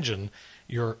would imagine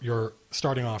you're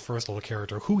starting off first level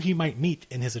character, who he might meet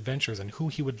in his adventures and who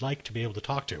he would like to be able to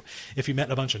talk to. If you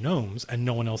met a bunch of gnomes and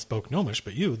no one else spoke Gnomish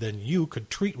but you, then you could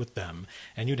treat with them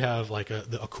and you'd have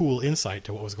a cool insight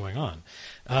to what was going on.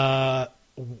 I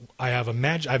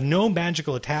have no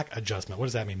magical attack adjustment. What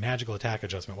does that mean, magical attack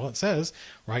adjustment? Well, it says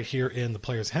right here in the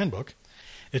player's handbook,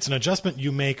 it's an adjustment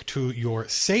you make to your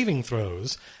saving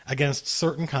throws against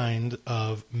certain kind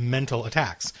of mental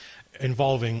attacks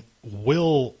involving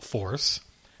will force.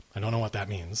 I don't know what that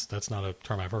means. That's not a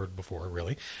term I've heard before,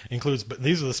 really. But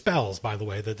these are the spells, by the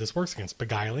way, that this works against.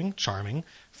 Beguiling, charm,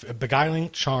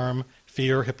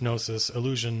 fear, hypnosis,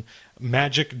 illusion,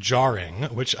 magic jarring,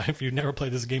 which if you've never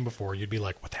played this game before, you'd be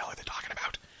like, what the hell are they talking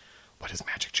about? What is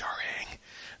magic jarring?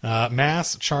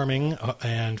 Mass, charming,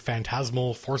 and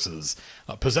phantasmal forces.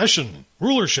 Possession,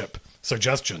 rulership,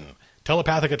 suggestion,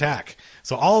 telepathic attack.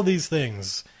 So all of these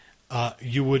things,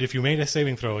 you would, if you made a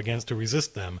saving throw against to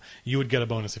resist them, you would get a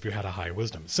bonus if you had a high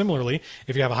wisdom. Similarly,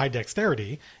 if you have a high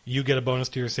dexterity, you get a bonus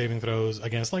to your saving throws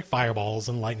against fireballs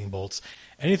and lightning bolts.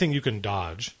 Anything you can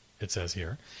dodge, it says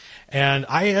here. And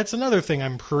that's another thing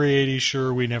I'm pretty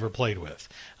sure we never played with.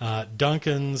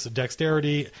 Duncan's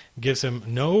dexterity gives him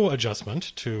no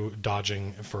adjustment to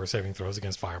dodging for saving throws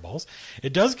against fireballs.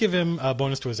 It does give him a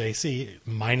bonus to his AC,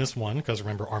 -1, because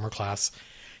remember, armor class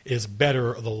is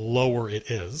better the lower it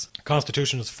is.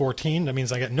 Constitution is 14. That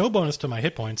means I get no bonus to my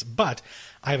hit points, but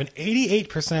I have an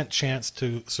 88% chance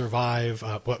to survive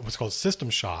what's called system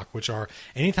shock, which are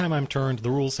anytime I'm turned, the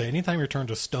rules say anytime you're turned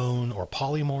to stone or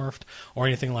polymorphed or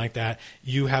anything like that,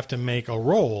 you have to make a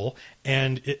roll,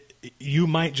 and you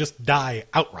might just die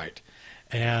outright.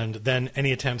 And then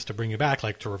any attempts to bring you back,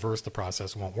 like to reverse the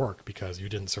process, won't work because you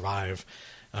didn't survive.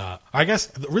 I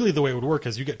guess really the way it would work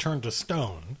is you get turned to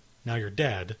stone, now you're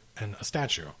dead, and a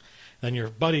statue. Then your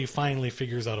buddy finally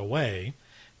figures out a way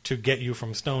to get you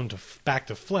from stone to back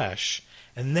to flesh,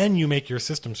 and then you make your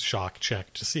system shock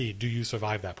check to see, do you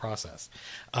survive that process?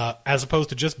 As opposed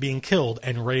to just being killed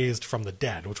and raised from the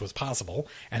dead, which was possible,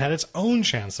 and had its own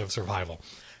chance of survival.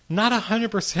 Not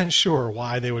 100% sure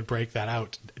why they would break that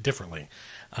out differently.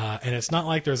 And it's not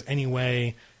like there's any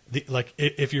way, like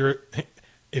if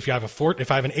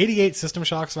I have an 88 system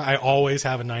shock, I always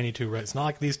have a 92. It's not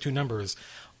like these two numbers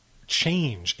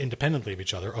change independently of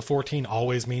each other. A 14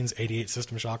 always means 88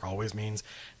 system shock, always means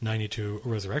 92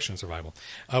 resurrection survival.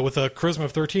 With a charisma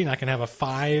of 13, I can have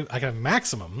a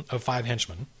maximum of 5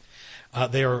 henchmen.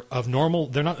 They are of normal,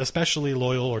 they're not especially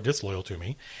loyal or disloyal to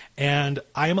me, and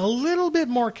I am a little bit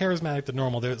more charismatic than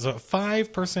normal. There's a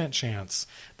 5% chance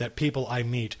that people I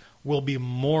meet will be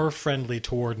more friendly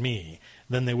toward me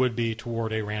than they would be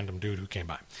toward a random dude who came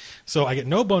by. So I get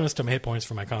no bonus to my hit points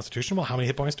for my constitution. Well, how many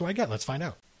hit points do I get? Let's find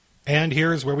out. And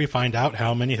here's where we find out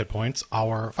how many hit points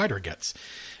our fighter gets.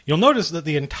 You'll notice that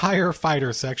the entire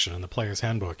fighter section in the player's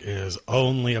handbook is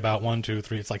only about 1, 2,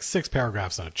 3. It's like 6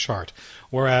 paragraphs on a chart.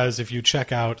 Whereas if you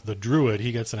check out the druid,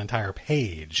 he gets an entire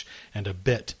page and a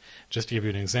bit. Just to give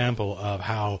you an example of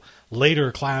how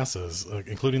later classes,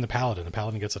 including the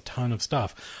paladin gets a ton of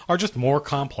stuff, are just more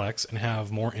complex and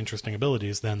have more interesting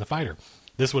abilities than the fighter.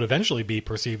 This would eventually be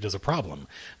perceived as a problem,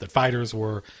 that fighters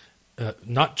were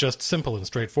not just simple and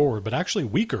straightforward, but actually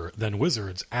weaker than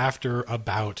wizards after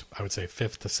about, I would say,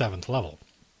 5th to 7th level.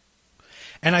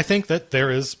 And I think that there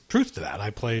is truth to that.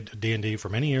 I played D&D for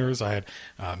many years. I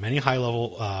had many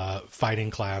high-level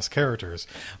fighting class characters.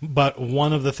 But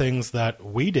one of the things that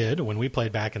we did when we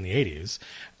played back in the 80s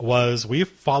was we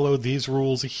followed these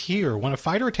rules here. When a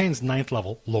fighter attains 9th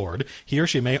level, Lord, he or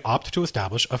she may opt to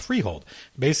establish a freehold.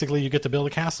 Basically, you get to build a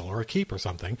castle or a keep or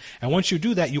something. And once you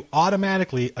do that, you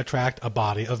automatically attract a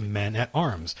body of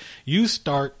men-at-arms. You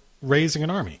start raising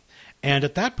an army. And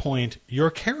at that point,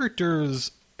 your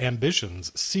character's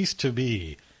ambitions cease to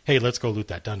be, hey, let's go loot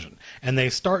that dungeon. And they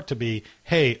start to be,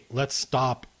 hey, let's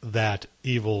stop that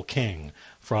evil king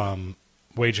from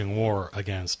waging war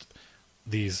against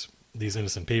these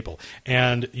innocent people.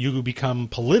 And you become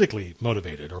politically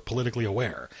motivated or politically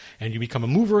aware. And you become a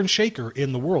mover and shaker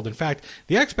in the world. In fact,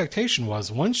 the expectation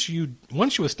was once you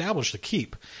established the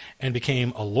keep and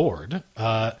became a lord,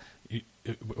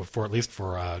 for at least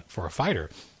for a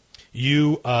fighter,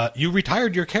 you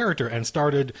retired your character and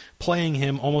started playing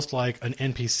him almost like an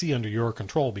NPC under your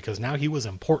control, because now he was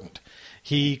important.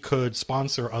 He could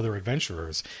sponsor other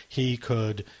adventurers. He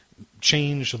could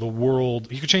change the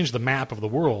world. He could change the map of the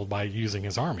world by using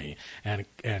his army and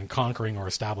conquering or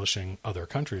establishing other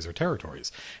countries or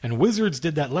territories. And wizards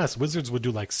did that less. Wizards would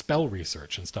do like spell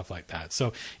research and stuff like that.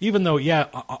 So even though,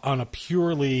 on a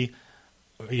purely,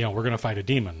 we're going to fight a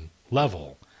demon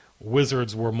level,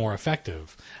 wizards were more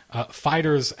effective.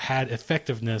 Fighters had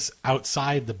effectiveness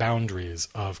outside the boundaries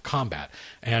of combat.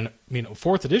 And,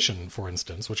 4th edition, for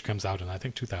instance, which comes out in, I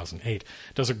think, 2008,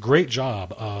 does a great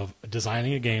job of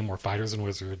designing a game where fighters and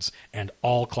wizards and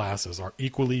all classes are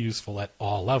equally useful at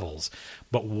all levels.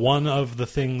 But one of the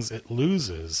things it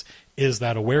loses is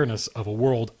that awareness of a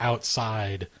world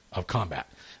outside of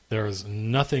combat. There's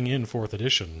nothing in 4th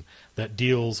edition that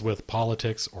deals with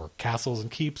politics or castles and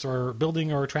keeps or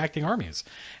building or attracting armies.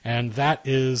 And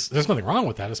there's nothing wrong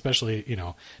with that, especially,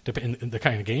 in the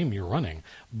kind of game you're running.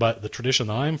 But the tradition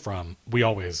that I'm from, we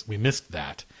missed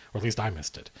that, or at least I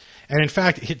missed it. And in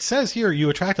fact, it says here, you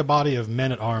attract a body of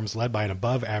men-at-arms led by an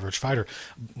above-average fighter.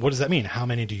 What does that mean? How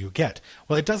many do you get?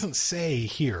 Well, it doesn't say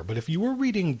here, but if you were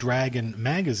reading Dragon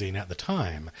magazine at the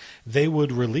time, they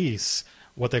would release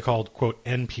what they called, quote,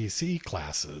 NPC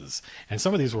classes. And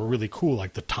some of these were really cool,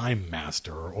 like the Time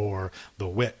Master or the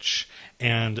Witch.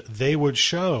 And they would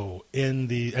show and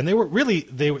they were really,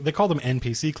 they called them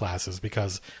NPC classes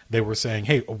because they were saying,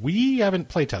 hey, we haven't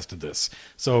play tested this,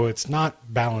 so it's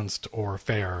not balanced or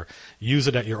fair. Use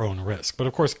it at your own risk. But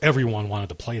of course, everyone wanted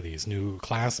to play these new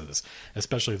classes,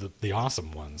 especially the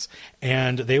awesome ones.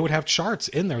 And they would have charts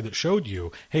in there that showed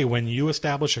you, hey, when you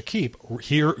establish a keep,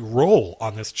 here, roll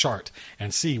on this chart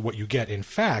and see what you get. In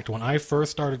fact, when I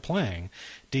first started playing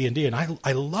D&D, and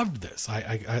I loved this,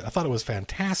 I thought it was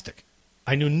fantastic.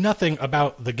 I knew nothing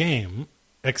about the game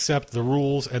except the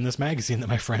rules and this magazine that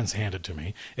my friends handed to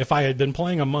me. If I had been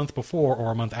playing a month before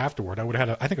or a month afterward, I would have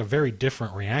had, I think, a very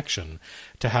different reaction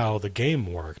to how the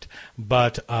game worked.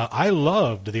 But I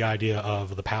loved the idea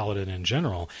of the paladin in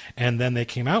general, and then they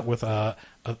came out with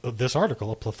this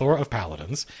article, a plethora of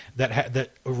paladins,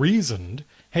 that reasoned,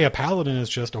 hey, a paladin is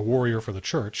just a warrior for the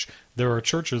church. There are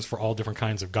churches for all different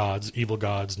kinds of gods, evil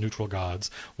gods, neutral gods.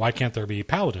 Why can't there be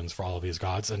paladins for all of these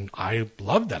gods? And I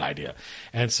loved that idea.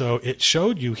 And so it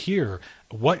showed you here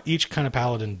what each kind of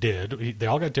paladin did. They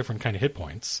all got different kind of hit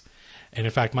points. And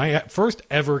in fact, my first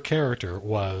ever character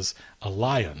was a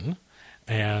lion,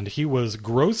 and he was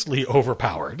grossly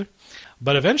overpowered.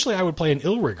 But eventually I would play an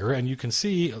Illrigger, and you can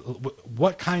see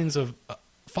what kinds of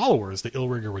followers the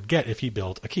Illrigger would get if he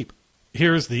built a keep.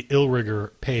 Here's the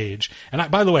Illrigger page. And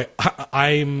by the way,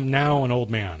 I'm now an old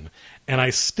man, and I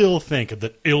still think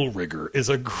that Illrigger is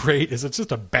it's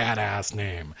just a badass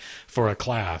name for a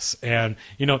class. And,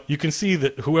 you can see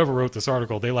that whoever wrote this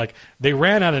article, they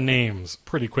ran out of names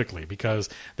pretty quickly, because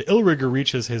the Illrigger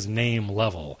reaches his name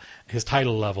level, his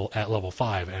title level at level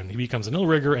 5, and he becomes an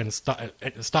Illrigger and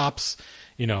stops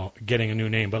getting a new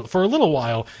name. But for a little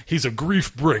while, he's a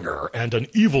grief bringer and an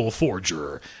evil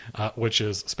forger, which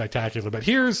is spectacular. But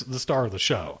here's the star of the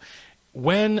show.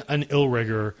 When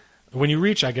you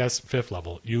reach, I guess, 5th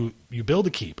level, you build a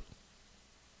keep.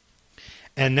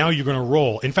 And now you're going to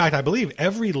roll. In fact, I believe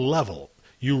every level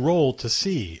you roll to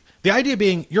see. The idea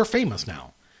being, you're famous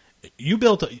now.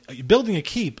 Building a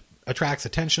keep attracts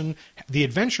attention. The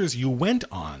adventures you went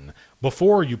on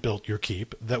before you built your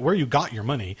keep, that where you got your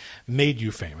money, made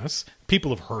you famous.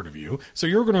 People have heard of you. So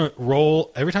you're going to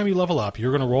roll, every time you level up,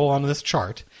 you're going to roll on this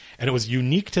chart. And it was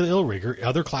unique to the Illrigger.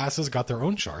 Other classes got their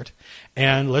own chart.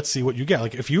 And let's see what you get.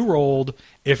 Like if you rolled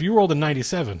a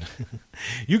 97,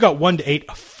 you got 1 to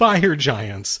 8 fire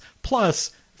giants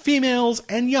plus females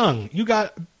and young. You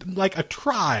got like a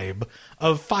tribe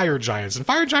of fire giants, and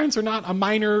fire giants are not a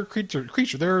minor creature.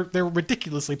 They're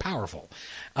ridiculously powerful.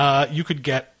 You could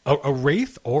get a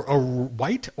wraith or a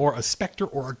wight or a specter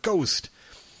or a ghost.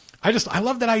 I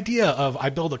love that idea of I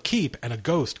build a keep and a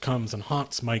ghost comes and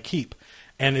haunts my keep.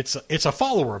 And it's a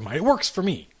follower of mine. It works for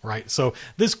me, right? So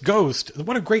this ghost,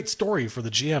 what a great story for the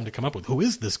GM to come up with. Who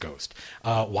is this ghost?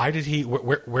 Where did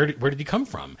he come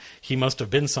from? He must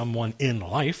have been someone in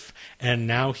life, and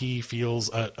now he feels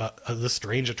this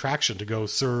strange attraction to go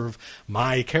serve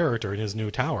my character in his new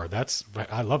tower.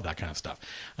 I love that kind of stuff.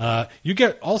 You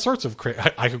get all sorts of.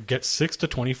 I could get 6 to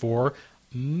 24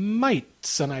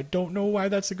 mites, and I don't know why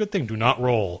that's a good thing. Do not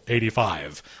roll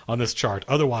 85 on this chart,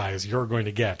 otherwise you're going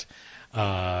to get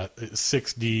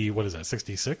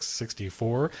 66,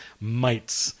 64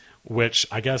 mites, which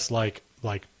I guess like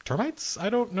termites. I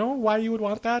don't know why you would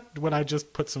want that when I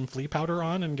just put some flea powder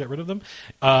on and get rid of them.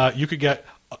 You could get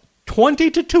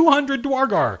 20 to 200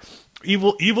 Dwargar.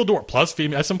 Evil dwarf plus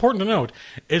female. That's important to note.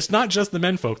 It's not just the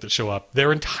menfolk that show up.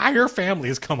 Their entire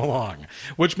families come along,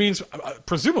 which means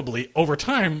presumably over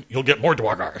time you'll get more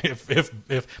Dwargar.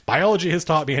 If biology has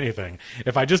taught me anything,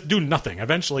 if I just do nothing,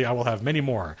 eventually I will have many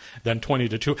more than 30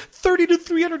 to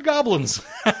 300 goblins.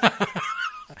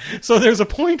 So there's a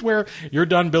point where you're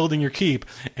done building your keep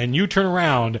and you turn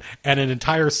around and an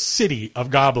entire city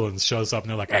of goblins shows up and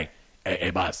they're like,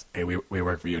 hey boss, hey, we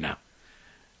work for you now.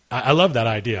 I love that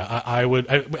idea. I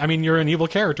mean, you're an evil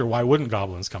character. Why wouldn't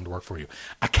goblins come to work for you?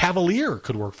 A cavalier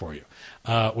could work for you,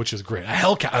 which is great. A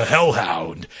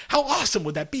hellhound. How awesome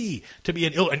would that be to be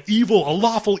a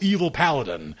lawful evil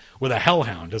paladin with a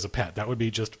hellhound as a pet? That would be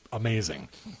just amazing.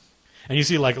 And you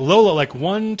see, like Lola, like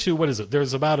 1 to, what is it?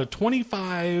 There's about a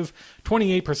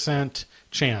 28%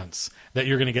 chance that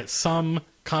you're going to get some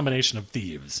combination of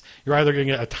thieves. You're either going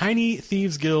to get a tiny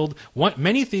thieves guild,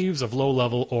 many thieves of low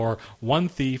level, or one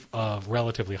thief of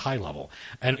relatively high level.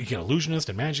 And you get illusionist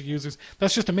and magic users.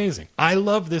 That's just amazing. I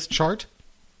love this chart.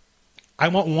 I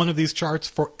want one of these charts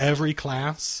for every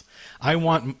class. I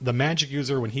want the magic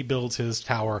user, when he builds his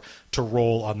tower, to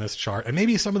roll on this chart. And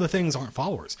maybe some of the things aren't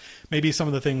followers. Maybe some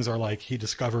of the things are like he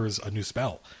discovers a new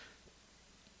spell.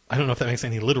 I don't know if that makes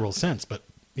any literal sense, but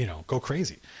go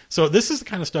crazy. So this is the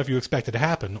kind of stuff you expected to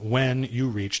happen when you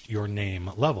reached your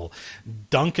name level.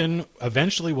 Duncan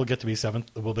eventually will get to be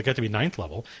 9th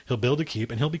level. He'll build a keep,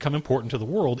 and he'll become important to the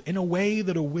world in a way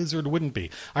that a wizard wouldn't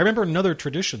be. I remember another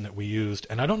tradition that we used,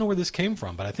 and I don't know where this came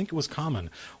from, but I think it was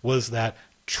common, was that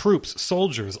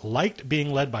soldiers liked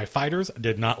being led by fighters,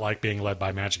 did not like being led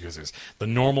by magic users. The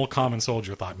normal common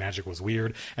soldier thought magic was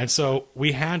weird, and so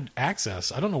we had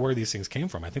access. I don't know where these things came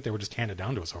from. I think they were just handed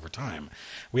down to us over time.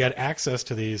 We had access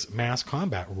to these mass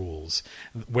combat rules,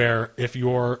 where if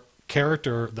your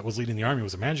character that was leading the army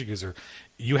was a magic user,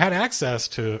 you had access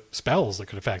to spells that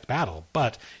could affect battle,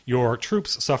 but your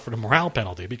troops suffered a morale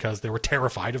penalty because they were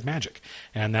terrified of magic.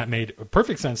 And that made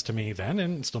perfect sense to me then,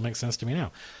 and still makes sense to me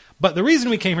now. But the reason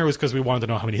we came here was because we wanted to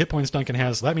know how many hit points Duncan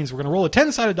has, so that means we're going to roll a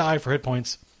 10-sided die for hit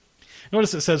points.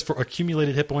 Notice it says for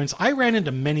accumulated hit points. I ran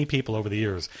into many people over the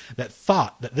years that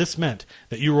thought that this meant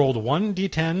that you rolled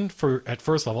 1d10 at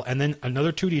first level and then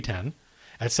another 2d10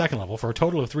 at second level for a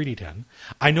total of 3d10.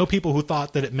 I know people who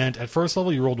thought that it meant at first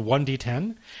level you rolled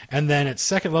 1d10 and then at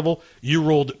second level you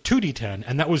rolled 2d10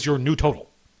 and that was your new total.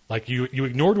 Like you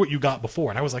ignored what you got before.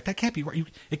 And I was like, that can't be right.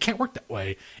 It can't work that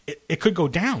way. It could go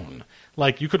down.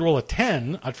 Like you could roll a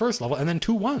 10 at first level and then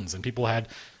 2 1s. And people had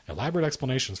elaborate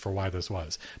explanations for why this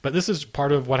was. But this is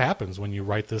part of what happens when you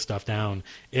write this stuff down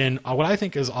in what I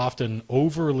think is often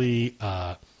overly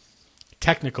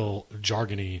technical,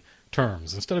 jargony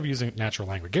terms instead of using natural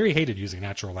language. Gary hated using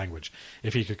natural language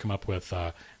if he could come up with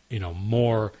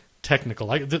more technical.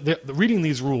 Like reading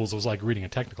these rules was like reading a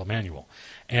technical manual,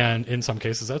 and in some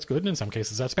cases that's good and in some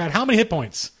cases that's bad. How many hit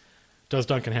points does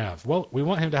Duncan have? Well, we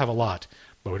want him to have a lot,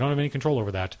 but we don't have any control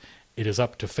over that. It is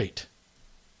up to fate.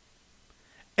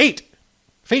 8.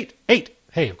 Fate 8.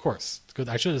 Hey, of course, it's good.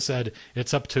 I should have said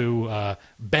it's up to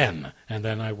Ben, and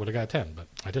then I would have got 10, but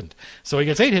I didn't. So he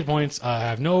gets 8 hit points. I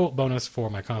have no bonus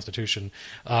for my constitution.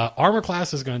 Armor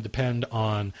class is going to depend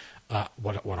on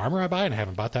what armor I buy, and I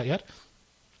haven't bought that yet.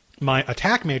 My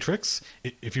attack matrix,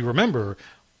 if you remember,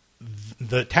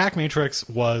 the attack matrix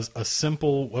was a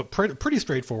simple, pretty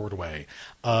straightforward way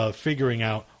of figuring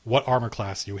out what armor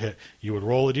class you hit. You would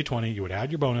roll a d20, you would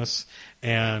add your bonus,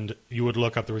 and you would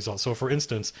look up the results. So, for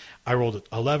instance, I rolled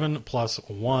 11 plus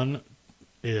 1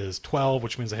 is 12,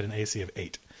 which means I had an AC of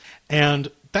 8.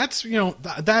 And that's,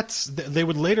 they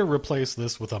would later replace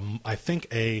this with I think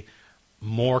a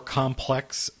more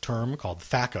complex term called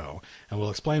THACO, and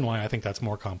we'll explain why I think that's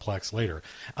more complex later.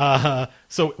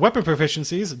 So weapon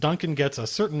proficiencies, Duncan gets a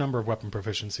certain number of weapon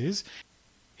proficiencies.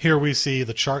 Here we see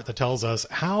the chart that tells us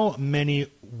how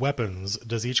many weapons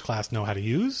does each class know how to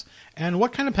use, and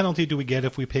what kind of penalty do we get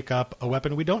if we pick up a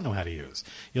weapon we don't know how to use.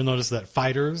 You'll notice that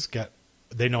fighters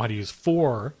they know how to use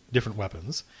 4 different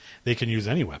weapons. They can use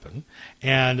any weapon.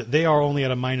 And they are only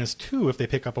at a -2 if they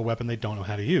pick up a weapon they don't know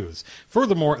how to use.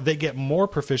 Furthermore, they get more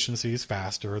proficiencies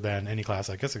faster than any class,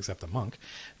 I guess, except the monk.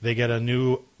 They get a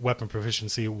new weapon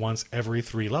proficiency once every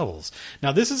 3 levels.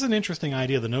 Now, this is an interesting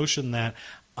idea, the notion that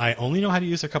I only know how to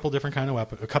use a couple different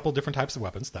types of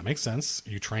weapons. That makes sense.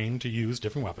 You train to use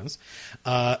different weapons.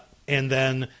 And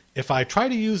then if I try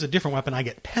to use a different weapon, I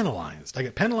get penalized. I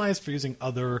get penalized for using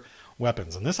other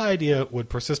weapons. And this idea would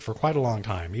persist for quite a long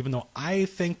time, even though I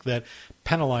think that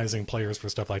penalizing players for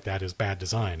stuff like that is bad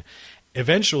design.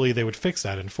 Eventually, they would fix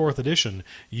that. In 4th edition,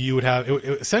 you would have...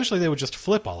 essentially, they would just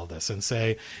flip all of this and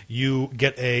say you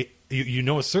get you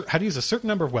know how to use a certain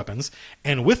number of weapons,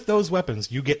 and with those weapons,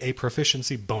 you get a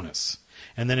proficiency bonus.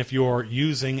 And then if you're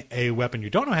using a weapon you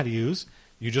don't know how to use,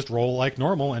 you just roll like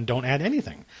normal and don't add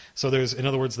anything. So in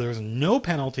other words, there's no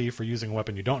penalty for using a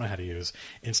weapon you don't know how to use.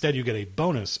 Instead, you get a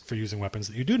bonus for using weapons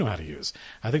that you do know how to use.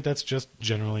 I think that's just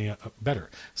generally better.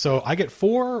 So I get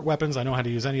 4 weapons. I know how to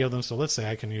use any of them. So let's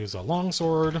say I can use a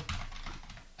longsword.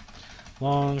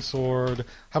 How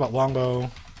about longbow?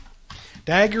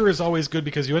 Dagger is always good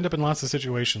because you end up in lots of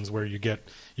situations where you can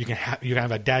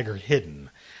have a dagger hidden.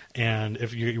 And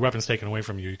if your weapon's taken away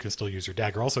from you, you can still use your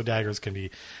dagger. Also, daggers can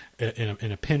be,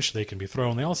 in a pinch, they can be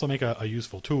thrown. They also make a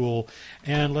useful tool.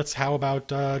 And how about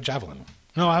javelin?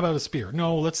 No, how about a spear?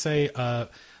 No, let's say,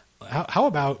 how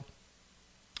about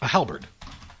a halberd?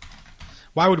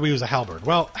 Why would we use a halberd?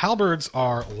 Well, halberds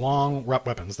are long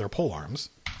weapons. They're pole arms.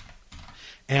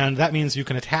 And that means you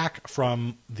can attack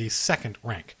from the 2nd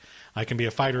rank. I can be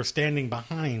a fighter standing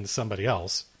behind somebody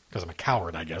else, because I'm a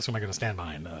coward, I guess. Who am I going to stand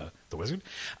behind? The wizard?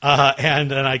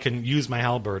 And then I can use my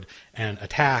halberd and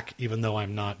attack, even though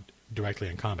I'm not directly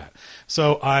in combat.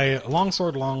 So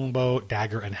longsword, longbow,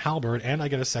 dagger, and halberd, and I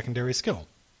get a secondary skill.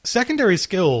 Secondary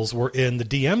skills were in the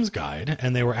DM's guide,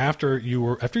 and they were after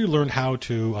you learned how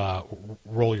to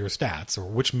roll your stats, or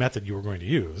which method you were going to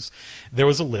use. There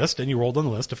was a list, and you rolled on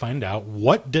the list to find out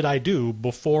what did I do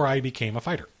before I became a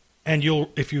fighter. And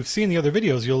if you've seen the other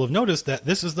videos, you'll have noticed that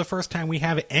this is the first time we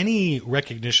have any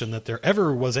recognition that there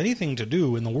ever was anything to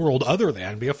do in the world other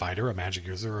than be a fighter, a magic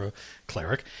user, or a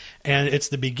cleric. And it's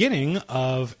the beginning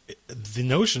of the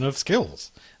notion of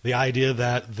skills. The idea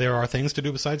that there are things to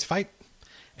do besides fight.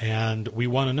 And we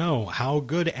want to know, how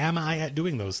good am I at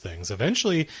doing those things?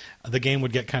 Eventually, the game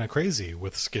would get kind of crazy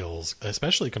with skills,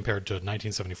 especially compared to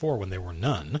 1974 when there were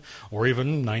none, or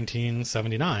even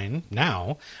 1979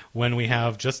 now when we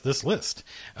have just this list.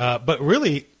 But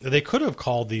really, they could have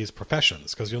called these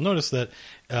professions, because you'll notice that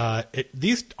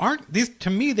these to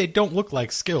me, they don't look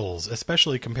like skills,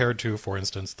 especially compared to, for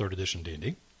instance, 3rd edition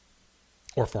D&D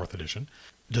or 4th edition.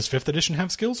 Does 5th edition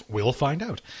have skills? We'll find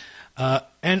out.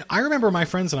 And I remember my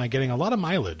friends and I getting a lot of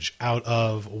mileage out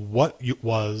of what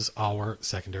was our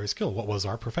secondary skill, what was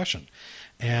our profession,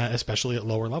 and especially at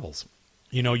lower levels.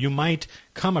 You know, you might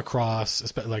come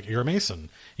across, like you're a mason,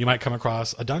 you might come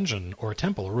across a dungeon or a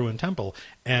temple, a ruined temple,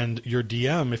 and your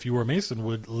DM, if you were a mason,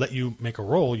 would let you make a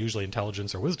roll, usually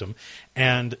intelligence or wisdom,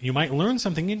 and you might learn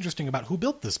something interesting about who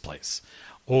built this place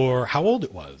or how old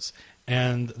it was.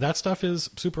 And that stuff is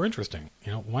super interesting.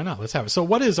 You know, why not? Let's have it. So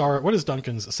what is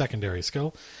Duncan's secondary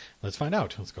skill? Let's find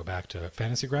out. Let's go back to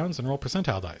Fantasy Grounds and roll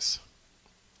percentile dice.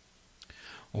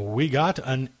 We got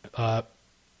an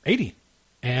 80.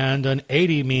 And an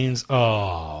 80 means,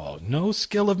 no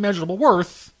skill of measurable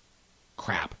worth.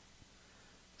 Crap.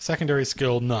 Secondary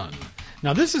skill, none.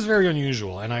 Now, this is very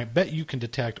unusual, and I bet you can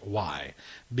detect why.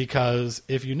 Because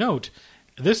if you note,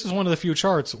 this is one of the few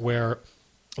charts where,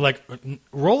 like,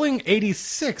 rolling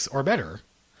 86 or better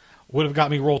would have got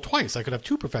me roll twice. I could have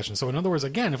 2 professions. So in other words,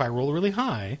 again, if I roll really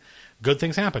high, good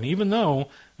things happen. Even though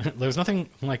there's nothing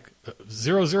like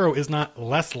 0-0 is not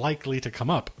less likely to come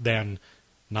up than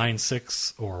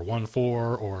 9-6 or 1-4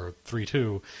 or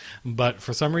 3-2. But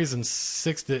for some reason,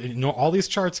 all these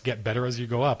charts get better as you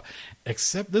go up,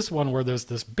 except this one where there's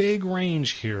this big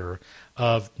range here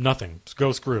of nothing.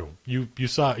 Go screw. You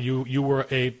were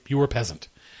a peasant.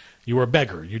 You were a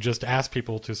beggar. You just asked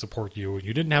people to support you.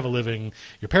 You didn't have a living.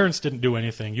 Your parents didn't do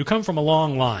anything. You come from a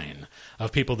long line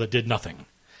of people that did nothing.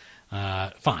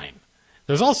 Fine.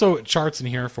 There's also charts in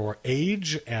here for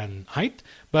age and height,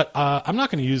 but I'm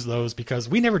not going to use those because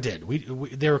we never did.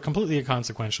 They were completely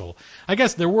inconsequential. I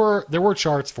guess there were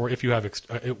charts for if you have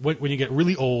when you get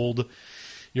really old,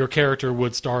 your character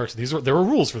would start. There were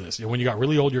rules for this. When you got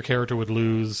really old, your character would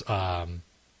lose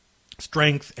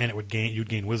strength, and you'd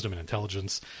gain wisdom and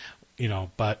intelligence,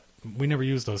 but we never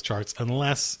used those charts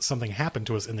unless something happened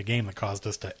to us in the game that caused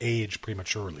us to age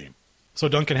prematurely. So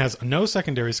Duncan has no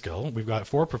secondary skill. We've got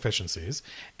 4 proficiencies,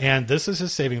 and this is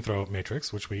his saving throw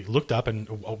matrix, which we looked up, and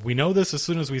we know this as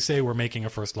soon as we say we're making a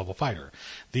first level fighter.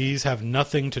 These have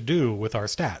nothing to do with our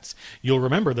stats. You'll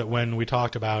remember that when we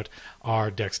talked about our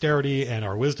dexterity and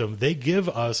our wisdom, they give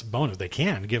us bonus. They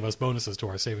can give us bonuses to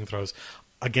our saving throws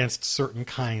against certain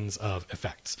kinds of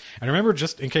effects. And remember,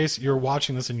 just in case you're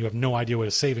watching this and you have no idea what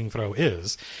a saving throw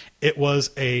is, it was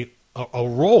a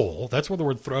roll. That's where the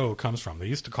word throw comes from. They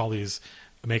used to call these,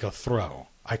 make a throw,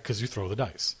 because you throw the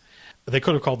dice. They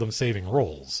could have called them saving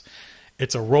rolls.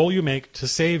 It's a roll you make to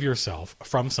save yourself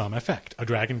from some effect. A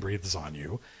dragon breathes on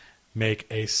you. Make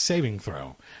a saving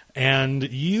throw.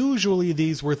 And usually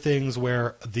these were things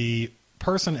where the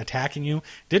person attacking you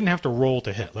didn't have to roll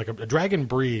to hit. Like a dragon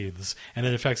breathes and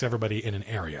it affects everybody in an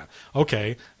area.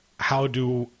 Okay, how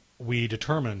do we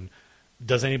determine,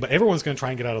 everyone's going to try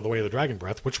and get out of the way of the dragon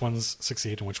breath. Which ones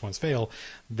succeed and which ones fail?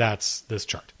 That's this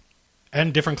chart.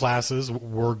 And different classes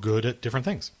were good at different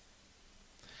things.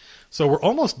 So we're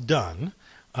almost done.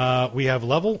 We have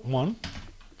level 1,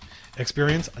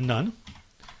 experience none.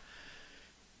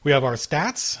 We have our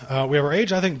stats. We have our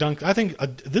age. I think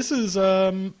this is,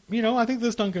 I think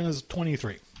this Duncan is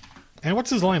 23. And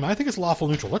what's his alignment? I think it's lawful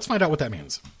neutral. Let's find out what that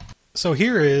means. So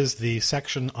here is the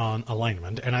section on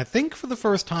alignment, and I think for the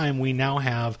first time we now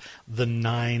have the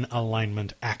 9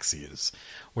 alignment axes,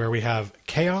 where we have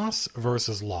chaos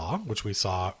versus law, which we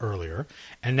saw earlier,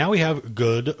 and now we have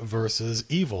good versus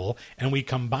evil, and we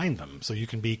combine them. So you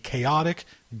can be chaotic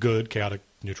good, chaotic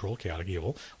neutral, chaotic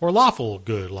evil, or lawful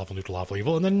good, lawful neutral, lawful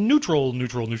evil, and then neutral,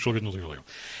 neutral, neutral good, neutral evil.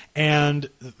 And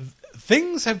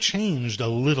things have changed a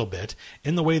little bit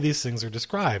in the way these things are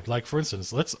described. Like, for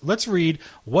instance, let's read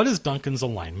what does Duncan's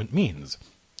alignment means.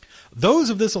 Those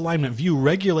of this alignment view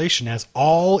regulation as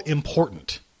all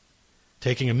important,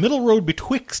 taking a middle road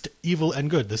betwixt evil and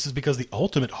good. This is because the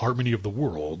ultimate harmony of the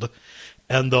world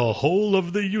and the whole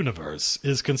of the universe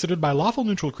is considered by lawful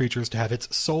neutral creatures to have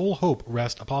its sole hope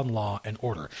rest upon law and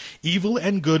order. Evil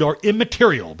and good are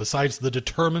immaterial besides the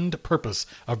determined purpose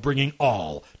of bringing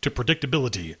all to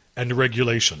predictability and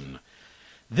regulation.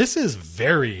 This is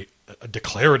very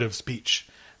declarative speech.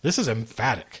 This is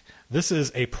emphatic. This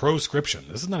is a proscription.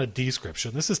 This is not a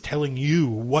description. This is telling you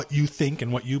what you think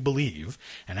and what you believe.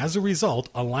 And as a result,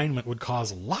 alignment would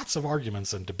cause lots of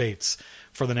arguments and debates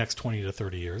for the next 20 to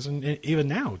 30 years, and even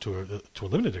now to a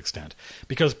limited extent.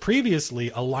 Because previously,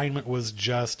 alignment was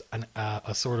just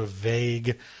a sort of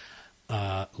vague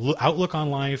outlook on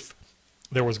life.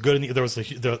 There was good, there was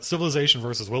the civilization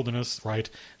versus wilderness, right?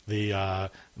 The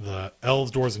elves,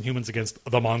 dwarves, and humans against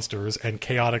the monsters, and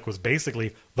chaotic was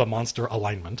basically the monster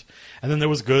alignment. And then there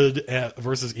was good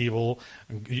versus evil.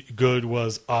 Good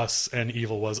was us, and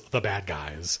evil was the bad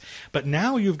guys. But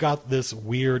now you've got this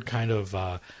weird kind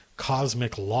of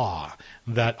cosmic law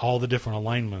that all the different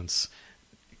alignments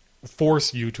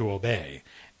force you to obey.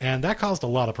 And that caused a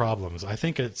lot of problems. I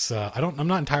think it's, I'm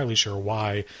not entirely sure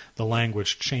why the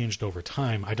language changed over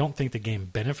time. I don't think the game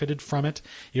benefited from it,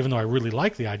 even though I really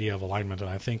like the idea of alignment, and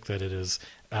I think that it is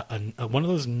one of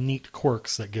those neat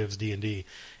quirks that gives D&D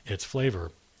its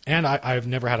flavor. And I've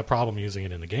never had a problem using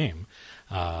it in the game.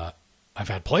 I've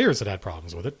had players that had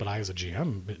problems with it, but I, as a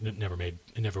GM,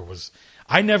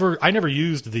 I never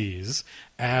used these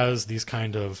as these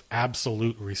kind of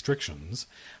absolute restrictions.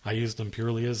 I used them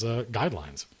purely as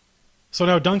guidelines. So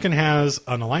now Duncan has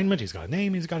an alignment. He's got a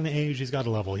name. He's got an age. He's got a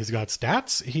level. He's got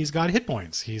stats. He's got hit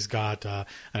points. He's got an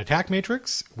attack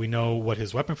matrix. We know what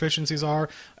his weapon proficiencies are.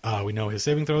 We know his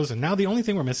saving throws. And now the only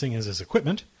thing we're missing is his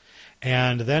equipment.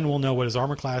 And then we'll know what his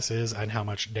armor class is and how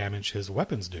much damage his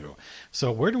weapons do.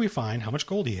 So where do we find how much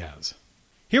gold he has?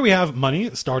 Here we have money,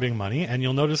 starting money, and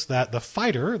you'll notice that the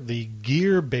fighter, the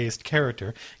gear-based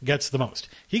character, gets the most.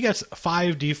 He gets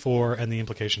 5d4, and the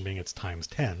implication being it's times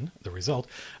 10, the result,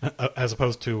 as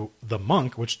opposed to the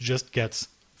monk, which just gets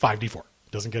 5d4.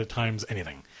 Doesn't get it times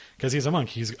anything. Because he's a monk,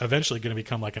 he's eventually going to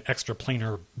become like an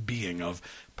extraplanar being of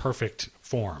perfect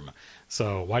form.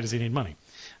 So why does he need money?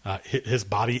 His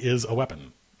body is a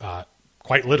weapon,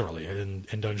 quite literally, in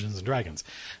Dungeons and Dragons.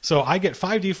 So I get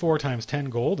 5d4 times 10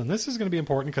 gold, and this is going to be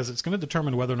important because it's going to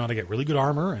determine whether or not I get really good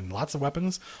armor and lots of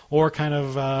weapons, or kind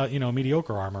of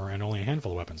mediocre armor and only a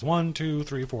handful of weapons. 1, 2,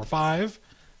 3, 4, 5.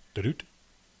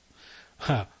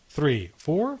 3,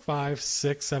 4, 5,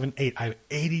 6, 7, 8. I have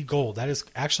 80 gold. That is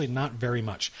actually not very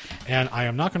much. And I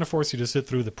am not going to force you to sit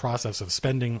through the process of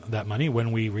spending that money.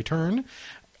 When we return,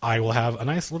 I will have a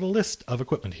nice little list of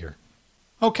equipment here.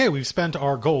 Okay, we've spent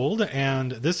our gold,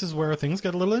 and this is where things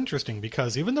get a little interesting,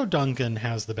 because even though Duncan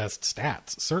has the best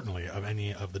stats, certainly, of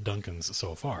any of the Duncans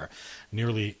so far,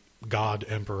 nearly God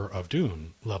Emperor of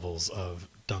Dune levels of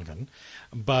Duncan,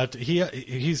 but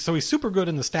he's super good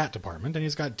in the stat department, and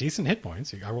he's got decent hit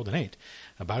points. I rolled an 8,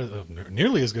 about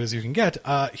nearly as good as you can get.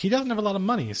 He doesn't have a lot of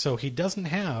money, so he doesn't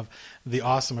have the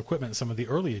awesome equipment some of the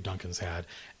early Duncans had,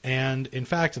 and in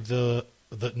fact, the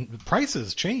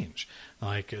prices change.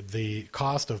 Like the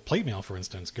cost of plate mail, for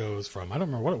instance, goes from, I don't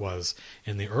remember what it was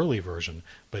in the early version,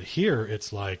 but here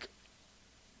it's like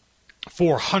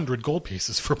 400 gold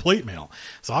pieces for plate mail.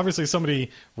 So obviously somebody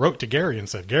wrote to Gary and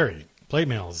said, Gary, plate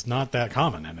mail is not that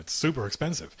common and it's super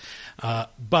expensive.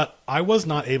 But I was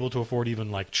not able to afford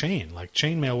even like chain. Like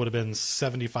chain mail would have been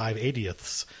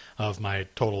 75/80ths of my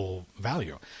total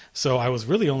value. So I was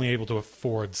really only able to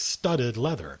afford studded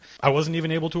leather. I wasn't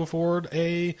even able to afford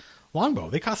a longbow.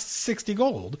 They cost 60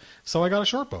 gold, so I got a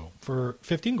short bow for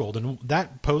 15 gold, and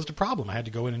that posed a problem. I had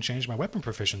to go in and change my weapon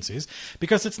proficiencies,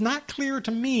 because it's not clear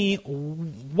to me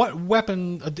what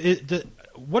weapon,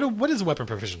 what is a weapon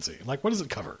proficiency? Like, what does it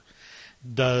cover?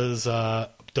 Are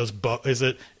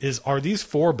these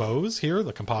 4 bows here,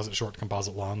 the composite, short,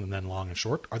 composite, long, and then long and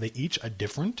short, are they each a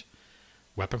different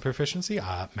weapon proficiency?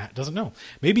 Matt doesn't know.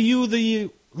 Maybe you,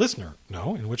 the listener,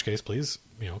 know, in which case please,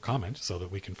 comment so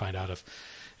that we can find out if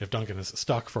Duncan is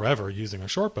stuck forever using a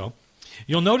short bow.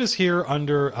 You'll notice here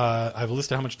under, I've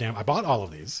listed how much damage. I bought all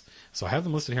of these, so I have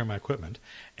them listed here in my equipment,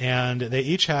 and they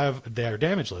each have their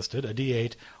damage listed, a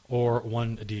d8 or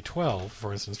 1d12,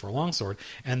 for instance, for a longsword,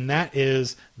 and that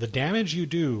is the damage you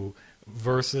do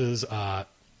versus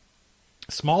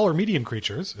small or medium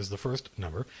creatures is the first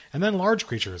number, and then large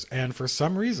creatures, and for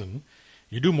some reason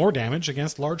you do more damage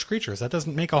against large creatures. That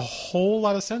doesn't make a whole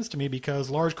lot of sense to me, because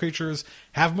large creatures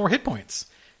have more hit points,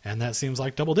 and that seems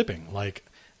like double dipping. Like,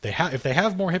 if they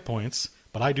have more hit points,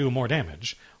 but I do more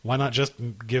damage, why not just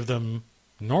give them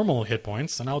normal hit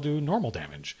points and I'll do normal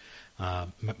damage?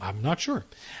 I'm not sure.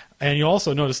 And you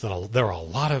also notice that there are a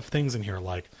lot of things in here,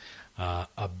 like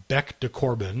a Bec de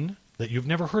Corbin that you've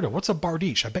never heard of. What's a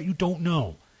Bardiche? I bet you don't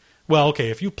know. Well, okay,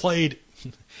 if you played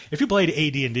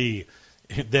AD&D,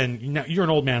 then you're an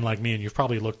old man like me, and you've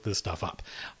probably looked this stuff up,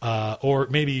 or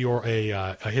maybe you're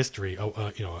a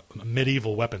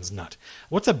medieval weapons nut.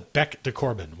 What's a bec de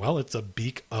Corbin? Well, it's a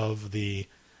beak of the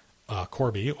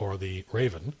Corby or the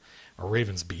Raven or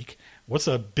Raven's Beak? Who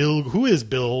is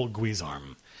Bill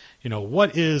Guisarme?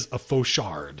 What is a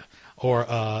Fauchard?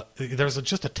 Or there's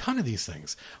just a ton of these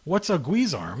things. What's a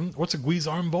Guisarme? What's a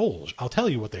Guisarme Volge? I'll tell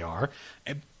you what they are.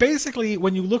 And basically,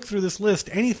 when you look through this list,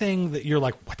 anything that you're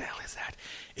like, what the hell is that?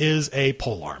 Is a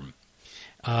polearm.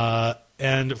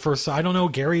 And I don't know,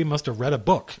 Gary must have read a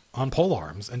book on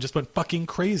polearms and just went fucking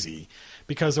crazy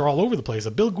because they're all over the place.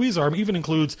 A Bill Guisarme even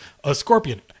includes a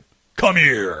scorpion. Come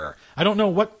here. I don't know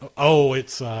what. Oh,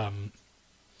 it's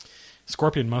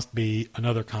scorpion must be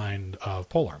another kind of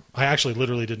polearm. I actually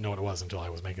literally didn't know what it was until I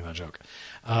was making that joke.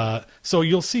 So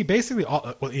you'll see basically,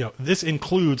 this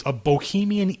includes a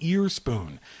Bohemian ear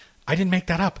spoon. I didn't make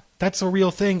that up. That's a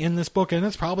real thing in this book, and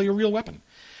it's probably a real weapon.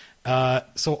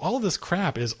 So all of this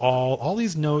crap is all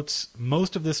these notes,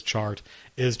 most of this chart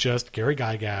is just Gary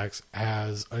Gygax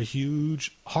has a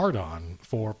huge hard-on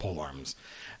for polearms.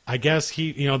 I guess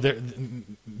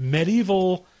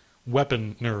medieval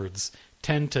weapon nerds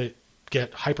tend to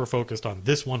get hyper-focused on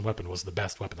this one weapon was the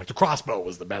best weapon. Like the crossbow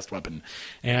was the best weapon.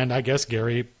 And I guess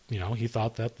Gary, he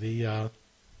thought that the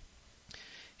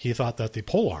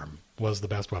polearm was the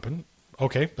best weapon.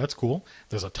 Okay, that's cool.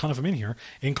 There's a ton of them in here,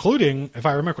 including, if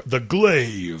I remember, the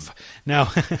glaive.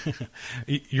 Now,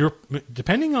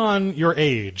 depending on your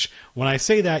age, when I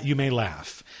say that, you may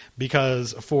laugh.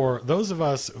 Because for those of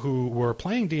us who were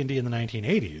playing D&D in the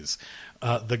 1980s,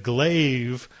 the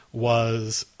glaive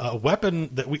was a weapon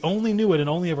that we only knew it and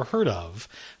only ever heard of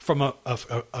from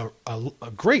a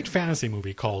great fantasy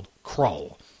movie called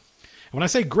Krull. And when I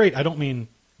say great, I don't mean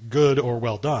good or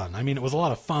well done. I mean, it was a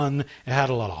lot of fun. It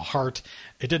had a lot of heart.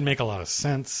 It didn't make a lot of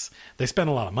sense. They spent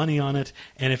a lot of money on it.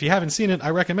 And if you haven't seen it, I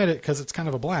recommend it because it's kind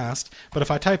of a blast. But if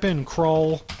I type in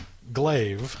Krull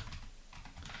glaive,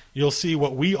 you'll see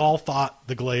what we all thought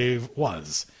the glaive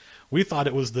was. We thought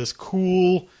it was this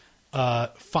cool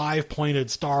 5-pointed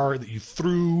star that you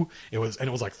threw. It was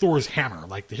like Thor's hammer.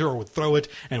 Like the hero would throw it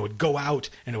and it would go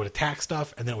out and it would attack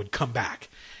stuff and then it would come back.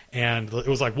 And it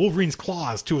was like Wolverine's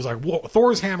claws, too. It was like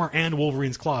Thor's hammer and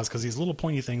Wolverine's claws, because these little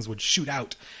pointy things would shoot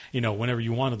out, whenever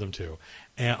you wanted them to.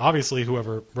 And obviously,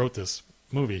 whoever wrote this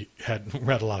movie had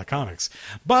read a lot of comics.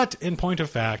 But in point of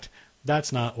fact,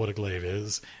 that's not what a glaive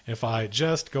is. If I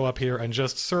just go up here and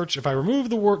just search, if I remove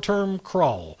the term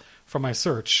Krull from my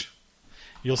search,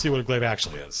 you'll see what a glaive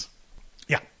actually is.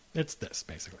 Yeah, it's this,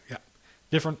 basically. Yeah.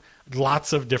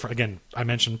 Lots of different, again, I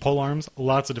mentioned polearms,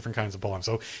 lots of different kinds of polearms.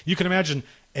 So you can imagine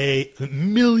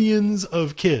dozens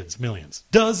of kids in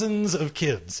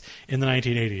the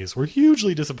 1980s were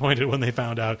hugely disappointed when they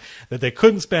found out that they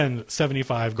couldn't spend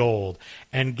 75 gold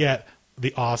and get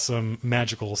the awesome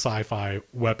magical sci-fi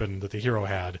weapon that the hero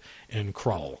had in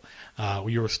Krull.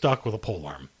 You were stuck with a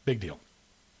polearm. Big deal.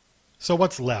 So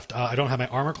what's left? I don't have my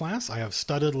armor class. I have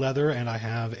studded leather and I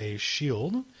have a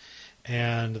shield.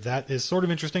 And that is sort of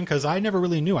interesting because I never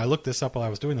really knew. I looked this up while I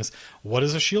was doing this. What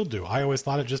does a shield do? I always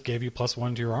thought it just gave you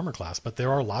 +1 to your armor class, but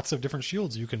there are lots of different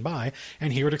shields you can buy.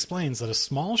 And here it explains that a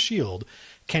small shield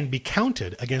can be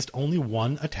counted against only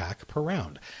 1 attack per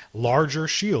round. Larger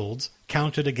shields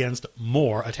counted against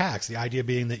more attacks. The idea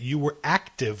being that you were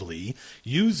actively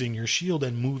using your shield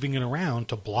and moving it around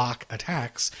to block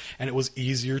attacks, and it was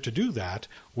easier to do that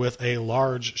with a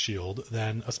large shield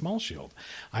than a small shield.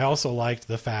 I also liked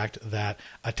the fact that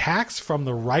attacks from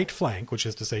the right flank, which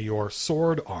is to say your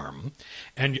sword arm,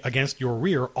 and against your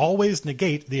rear always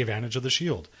negate the advantage of the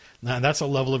shield. Now, that's a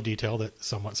level of detail that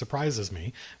somewhat surprises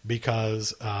me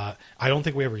because I don't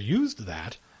think we ever used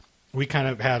that. We kind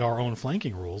of had our own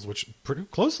flanking rules, which pretty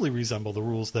closely resemble the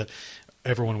rules that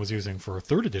everyone was using for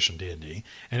 3rd edition D&D.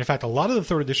 And in fact, a lot of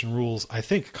the 3rd edition rules, I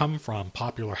think, come from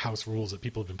popular house rules that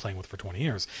people have been playing with for 20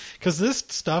 years. Because this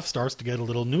stuff starts to get a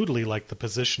little noodly, like the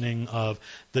positioning of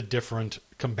the different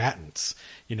combatants.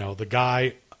 The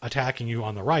guy attacking you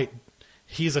on the right,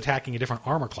 he's attacking a different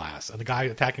armor class, and the guy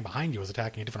attacking behind you is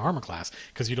attacking a different armor class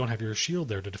because you don't have your shield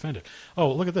there to defend it.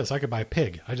 Oh, look at this. I could buy a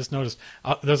pig. I just noticed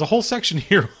there's a whole section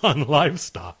here on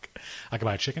livestock. I could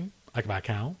buy a chicken. I could buy a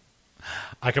cow.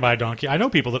 I could buy a donkey. I know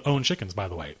people that own chickens, by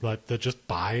the way, that just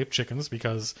buy chickens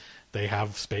because they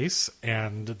have space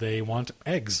and they want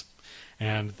eggs.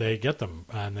 And they get them,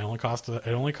 and it only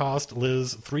cost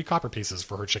Liz 3 copper pieces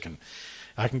for her chicken.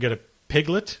 I can get a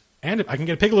piglet, and I can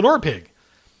get a piglet or a pig.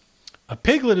 A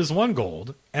piglet is 1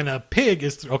 gold, and a pig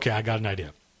is... Okay, I got an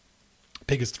idea.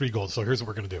 Pig is 3 gold, so here's what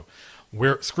we're going to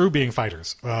do. Screw being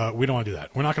fighters. We don't want to do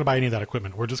that. We're not going to buy any of that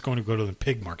equipment. We're just going to go to the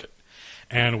pig market.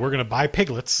 And we're going to buy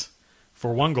piglets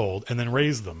for 1 gold, and then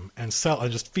raise them, and sell,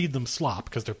 and just feed them slop,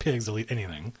 because they're pigs, they'll eat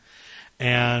anything.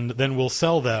 And then we'll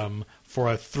sell them for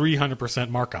a 300%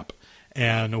 markup.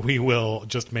 and we will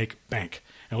just make bank.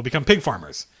 And we'll become pig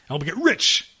farmers. And we'll get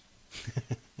rich.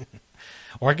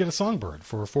 Or I get a songbird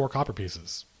for 4 copper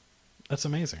pieces. That's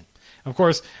amazing. Of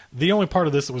course, the only part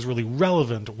of this that was really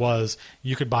relevant was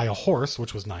you could buy a horse,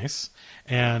 which was nice.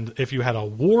 And if you had a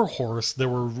war horse, there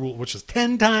were rules, which is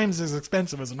 10 times as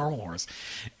expensive as a normal horse.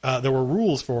 There were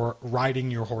rules for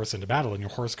riding your horse into battle, and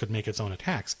your horse could make its own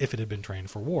attacks if it had been trained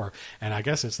for war. And I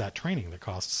guess it's that training that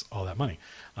costs all that money.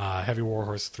 Heavy war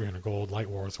horse, 300 gold, light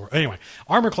war horse. Anyway,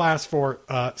 armor class for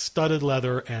studded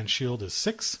leather and shield is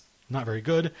 6. Not very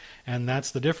good, and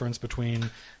that's the difference between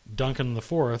Duncan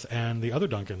IV and the other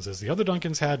Duncans. Is the other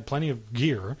Duncans had plenty of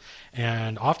gear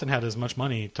and often had as much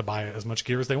money to buy as much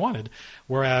gear as they wanted,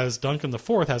 whereas Duncan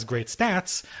IV has great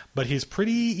stats, but he's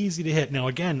pretty easy to hit. Now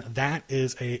again, that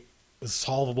is a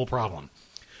solvable problem.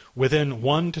 Within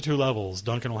 1 to 2 levels,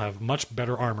 Duncan will have much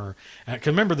better armor. And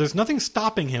remember, there's nothing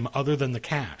stopping him other than the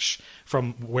cash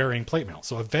from wearing plate mail.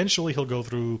 So eventually he'll go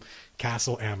through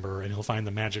Castle Amber and he'll find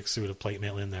the magic suit of plate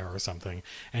mail in there or something.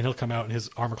 And he'll come out and his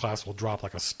armor class will drop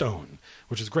like a stone,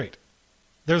 which is great.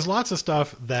 There's lots of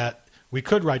stuff that we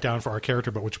could write down for our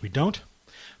character, but which we don't.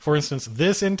 For instance,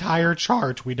 this entire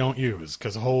chart we don't use,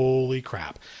 because holy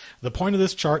crap. The point of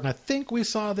this chart, and I think we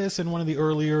saw this in one of the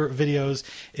earlier videos,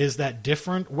 is that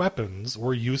different weapons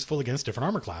were useful against different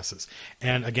armor classes.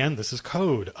 And again, this is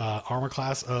code. Armor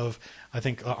class of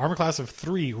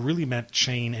 3 really meant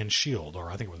chain and shield, or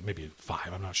I think it was maybe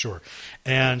 5, I'm not sure.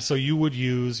 And so you would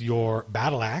use your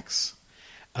battle axe.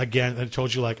 Again, it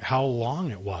told you like how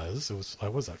long it was. It was,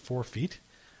 what was that, 4 feet?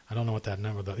 I don't know what that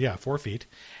number, 4 feet.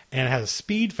 And it has a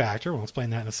speed factor. We'll explain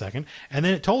that in a second. And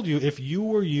then it told you if you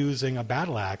were using a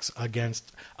battle axe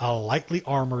against a lightly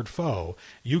armored foe,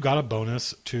 you got a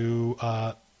bonus to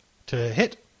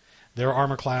hit their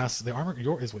armor class. Your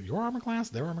armor class?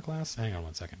 Their armor class? Hang on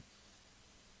one second.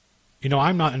 You know,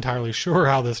 I'm not entirely sure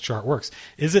how this chart works.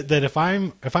 Is it that if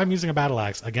I'm using a battle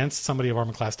axe against somebody of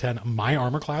armor class 10, my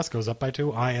armor class goes up by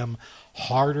 2? I am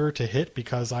harder to hit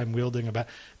because I'm wielding a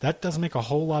That doesn't make a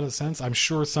whole lot of sense. I'm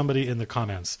sure somebody in the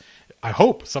comments, I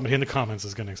hope somebody in the comments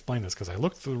is going to explain this, because I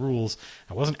looked through the rules.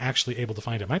 I wasn't actually able to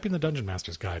find it. It might be in the Dungeon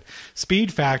Master's Guide.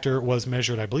 Speed factor was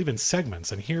measured, I believe, in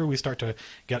segments. And here we start to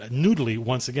get noodly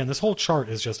once again. This whole chart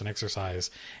is just an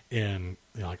exercise in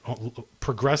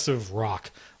progressive rock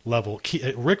level.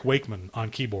 Rick Wakeman on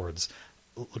keyboards,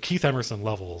 Keith Emerson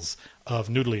levels of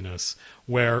noodliness,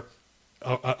 where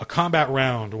a combat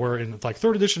round where in like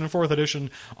 3rd edition and 4th edition,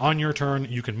 on your turn,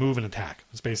 you can move and attack.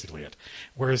 That's basically it.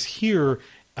 Whereas here,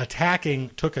 attacking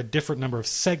took a different number of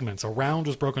segments. A round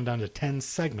was broken down to 10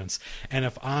 segments. And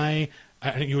if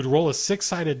you would roll a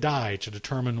 6-sided die to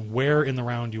determine where in the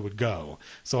round you would go.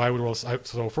 So I would roll.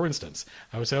 So for instance,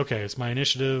 I would say, okay, it's my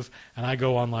initiative, and I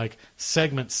go on like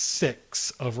segment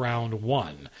 6 of round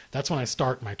 1. That's when I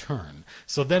start my turn.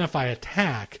 So then if I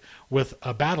attack with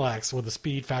a battle axe with a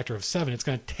speed factor of 7, it's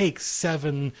going to take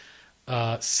 7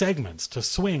 segments to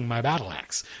swing my battle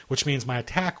axe, which means my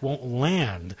attack won't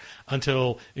land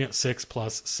until 6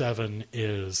 plus 7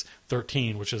 is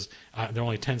 13, which is there are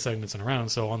only 10 segments in a round.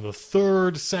 So on the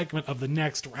 3rd segment of the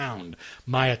next round,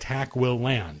 my attack will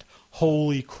land.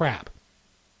 Holy crap.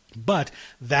 But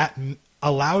that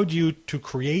allowed you to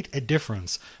create a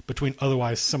difference between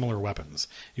otherwise similar weapons.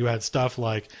 You had stuff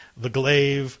like the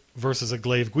glaive versus a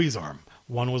glaive guisarme.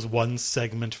 One was 1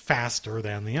 segment faster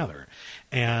than the other.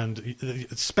 And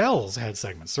spells had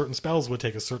segments. Certain spells would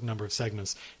take a certain number of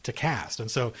segments to cast.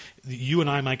 And so you and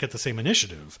I might get the same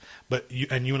initiative, but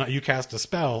you cast a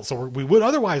spell. So we would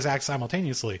otherwise act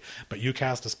simultaneously, but you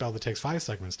cast a spell that takes 5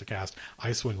 segments to cast.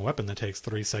 I swing a weapon that takes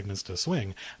 3 segments to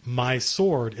swing. My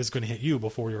sword is going to hit you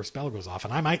before your spell goes off,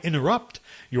 and I might interrupt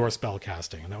your spell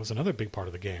casting. And that was another big part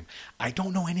of the game. I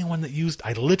don't know anyone that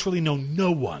I literally know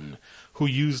no one who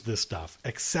used this stuff,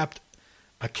 except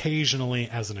occasionally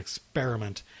as an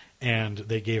experiment, and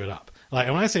they gave it up. Like,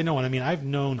 when I say no one, I mean I've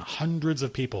known hundreds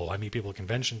of people. I meet people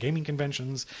at gaming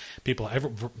conventions, people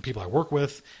I work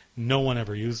with. No one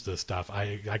ever used this stuff.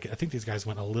 I think these guys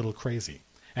went a little crazy.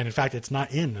 And in fact, it's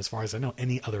not in, as far as I know,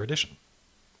 any other edition.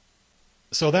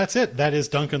 So that's it. That is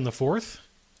Duncan IV.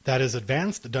 That is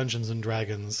Advanced Dungeons &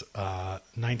 Dragons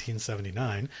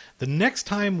 1979. The next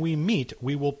time we meet,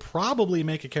 we will probably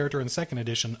make a character in 2nd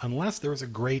edition, unless there is a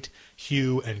great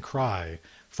hue and cry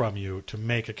from you to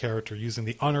make a character using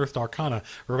the Unearthed Arcana.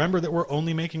 Remember that we're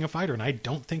only making a fighter, and I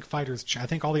don't think fighters... I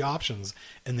think all the options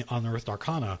in the Unearthed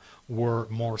Arcana were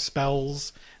more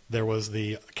spells There was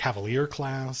the Cavalier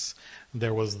class.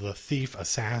 There was the Thief,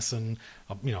 Assassin.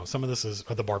 Some of this is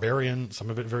the Barbarian. Some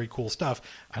of it very cool stuff.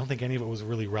 I don't think any of it was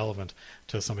really relevant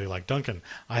to somebody like Duncan.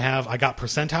 I got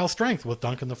percentile strength with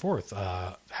Duncan IV.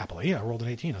 Happily, I rolled an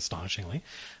 18, astonishingly.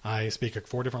 I speak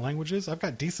 4 different languages. I've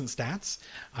got decent stats.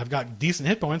 I've got decent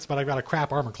hit points, but I've got a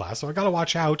crap armor class, so I've got to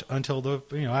watch out until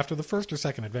after the first or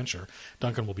second adventure.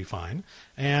 Duncan will be fine,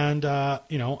 and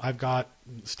I've got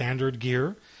standard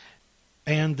gear.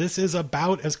 And this is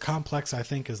about as complex, I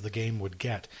think, as the game would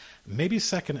get. Maybe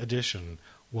second edition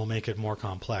will make it more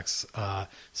complex.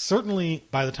 Certainly,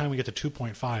 by the time we get to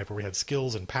 2.5, where we had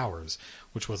skills and powers,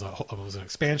 which was an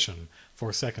expansion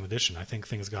for second edition, I think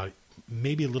things got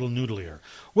maybe a little noodlier.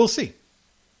 We'll see.